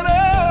get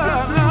better.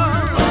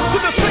 To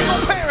the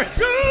single parents,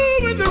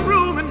 Go in the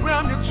room and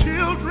grab your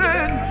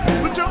children,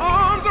 put your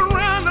arms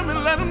around them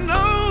and let them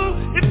know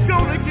it's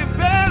gonna get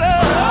better.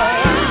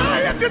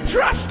 If you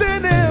trust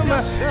in Him,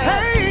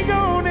 hang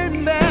on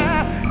in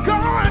there.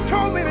 God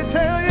told me to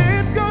tell you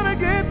it's gonna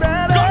get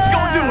better. God's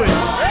gonna do it.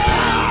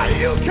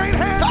 You can't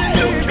handle it.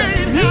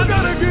 You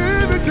gotta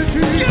give it to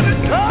Jesus.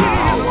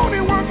 Oh, won't He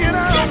work it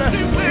out? If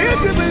you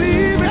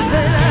believe it,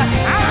 say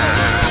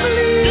I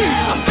believe.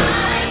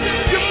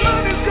 Your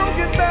money's gonna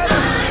get better.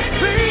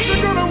 Things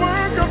are gonna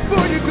work out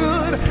for you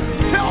good.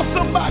 Tell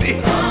somebody.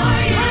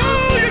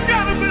 Oh, you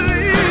gotta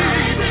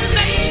believe.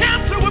 That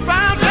cancer will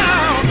bow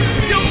down.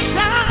 Your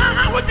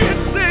child will get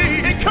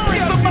saved.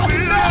 Encourage somebody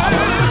now.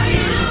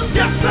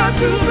 Yes, I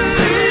do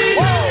believe.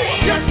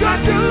 Yes, I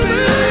do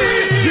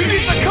believe. You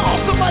need to call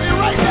somebody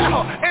right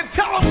now and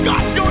tell them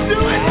God's gonna do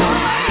it.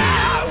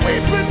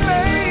 We've been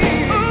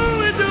made. Oh,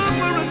 we do it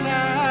for a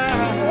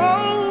night.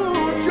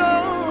 Oh,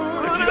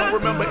 John. If you don't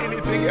remember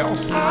anything else,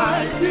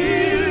 I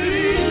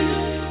believe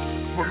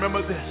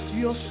remember this.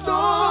 your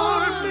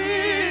storm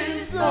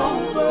is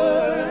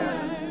over.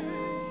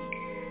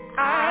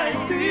 I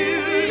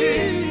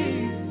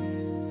believe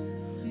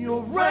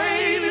your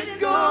rain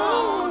is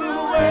gone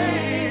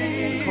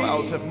away.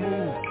 Clouds have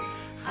moved.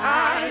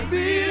 I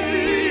believe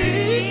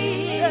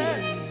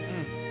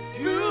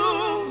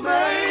you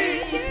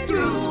made it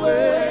through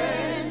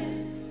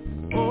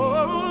it.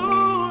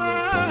 Oh,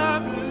 I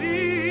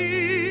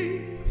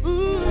believe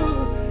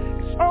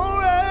it's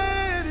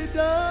already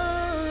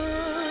done.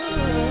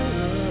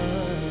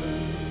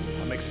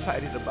 I'm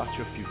excited about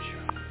your future.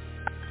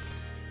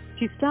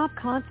 To stop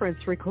conference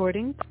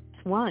recording, press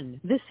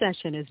 1. This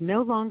session is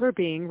no longer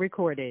being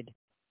recorded.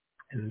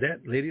 And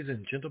that, ladies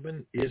and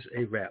gentlemen, is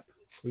a wrap.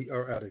 We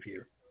are out of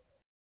here.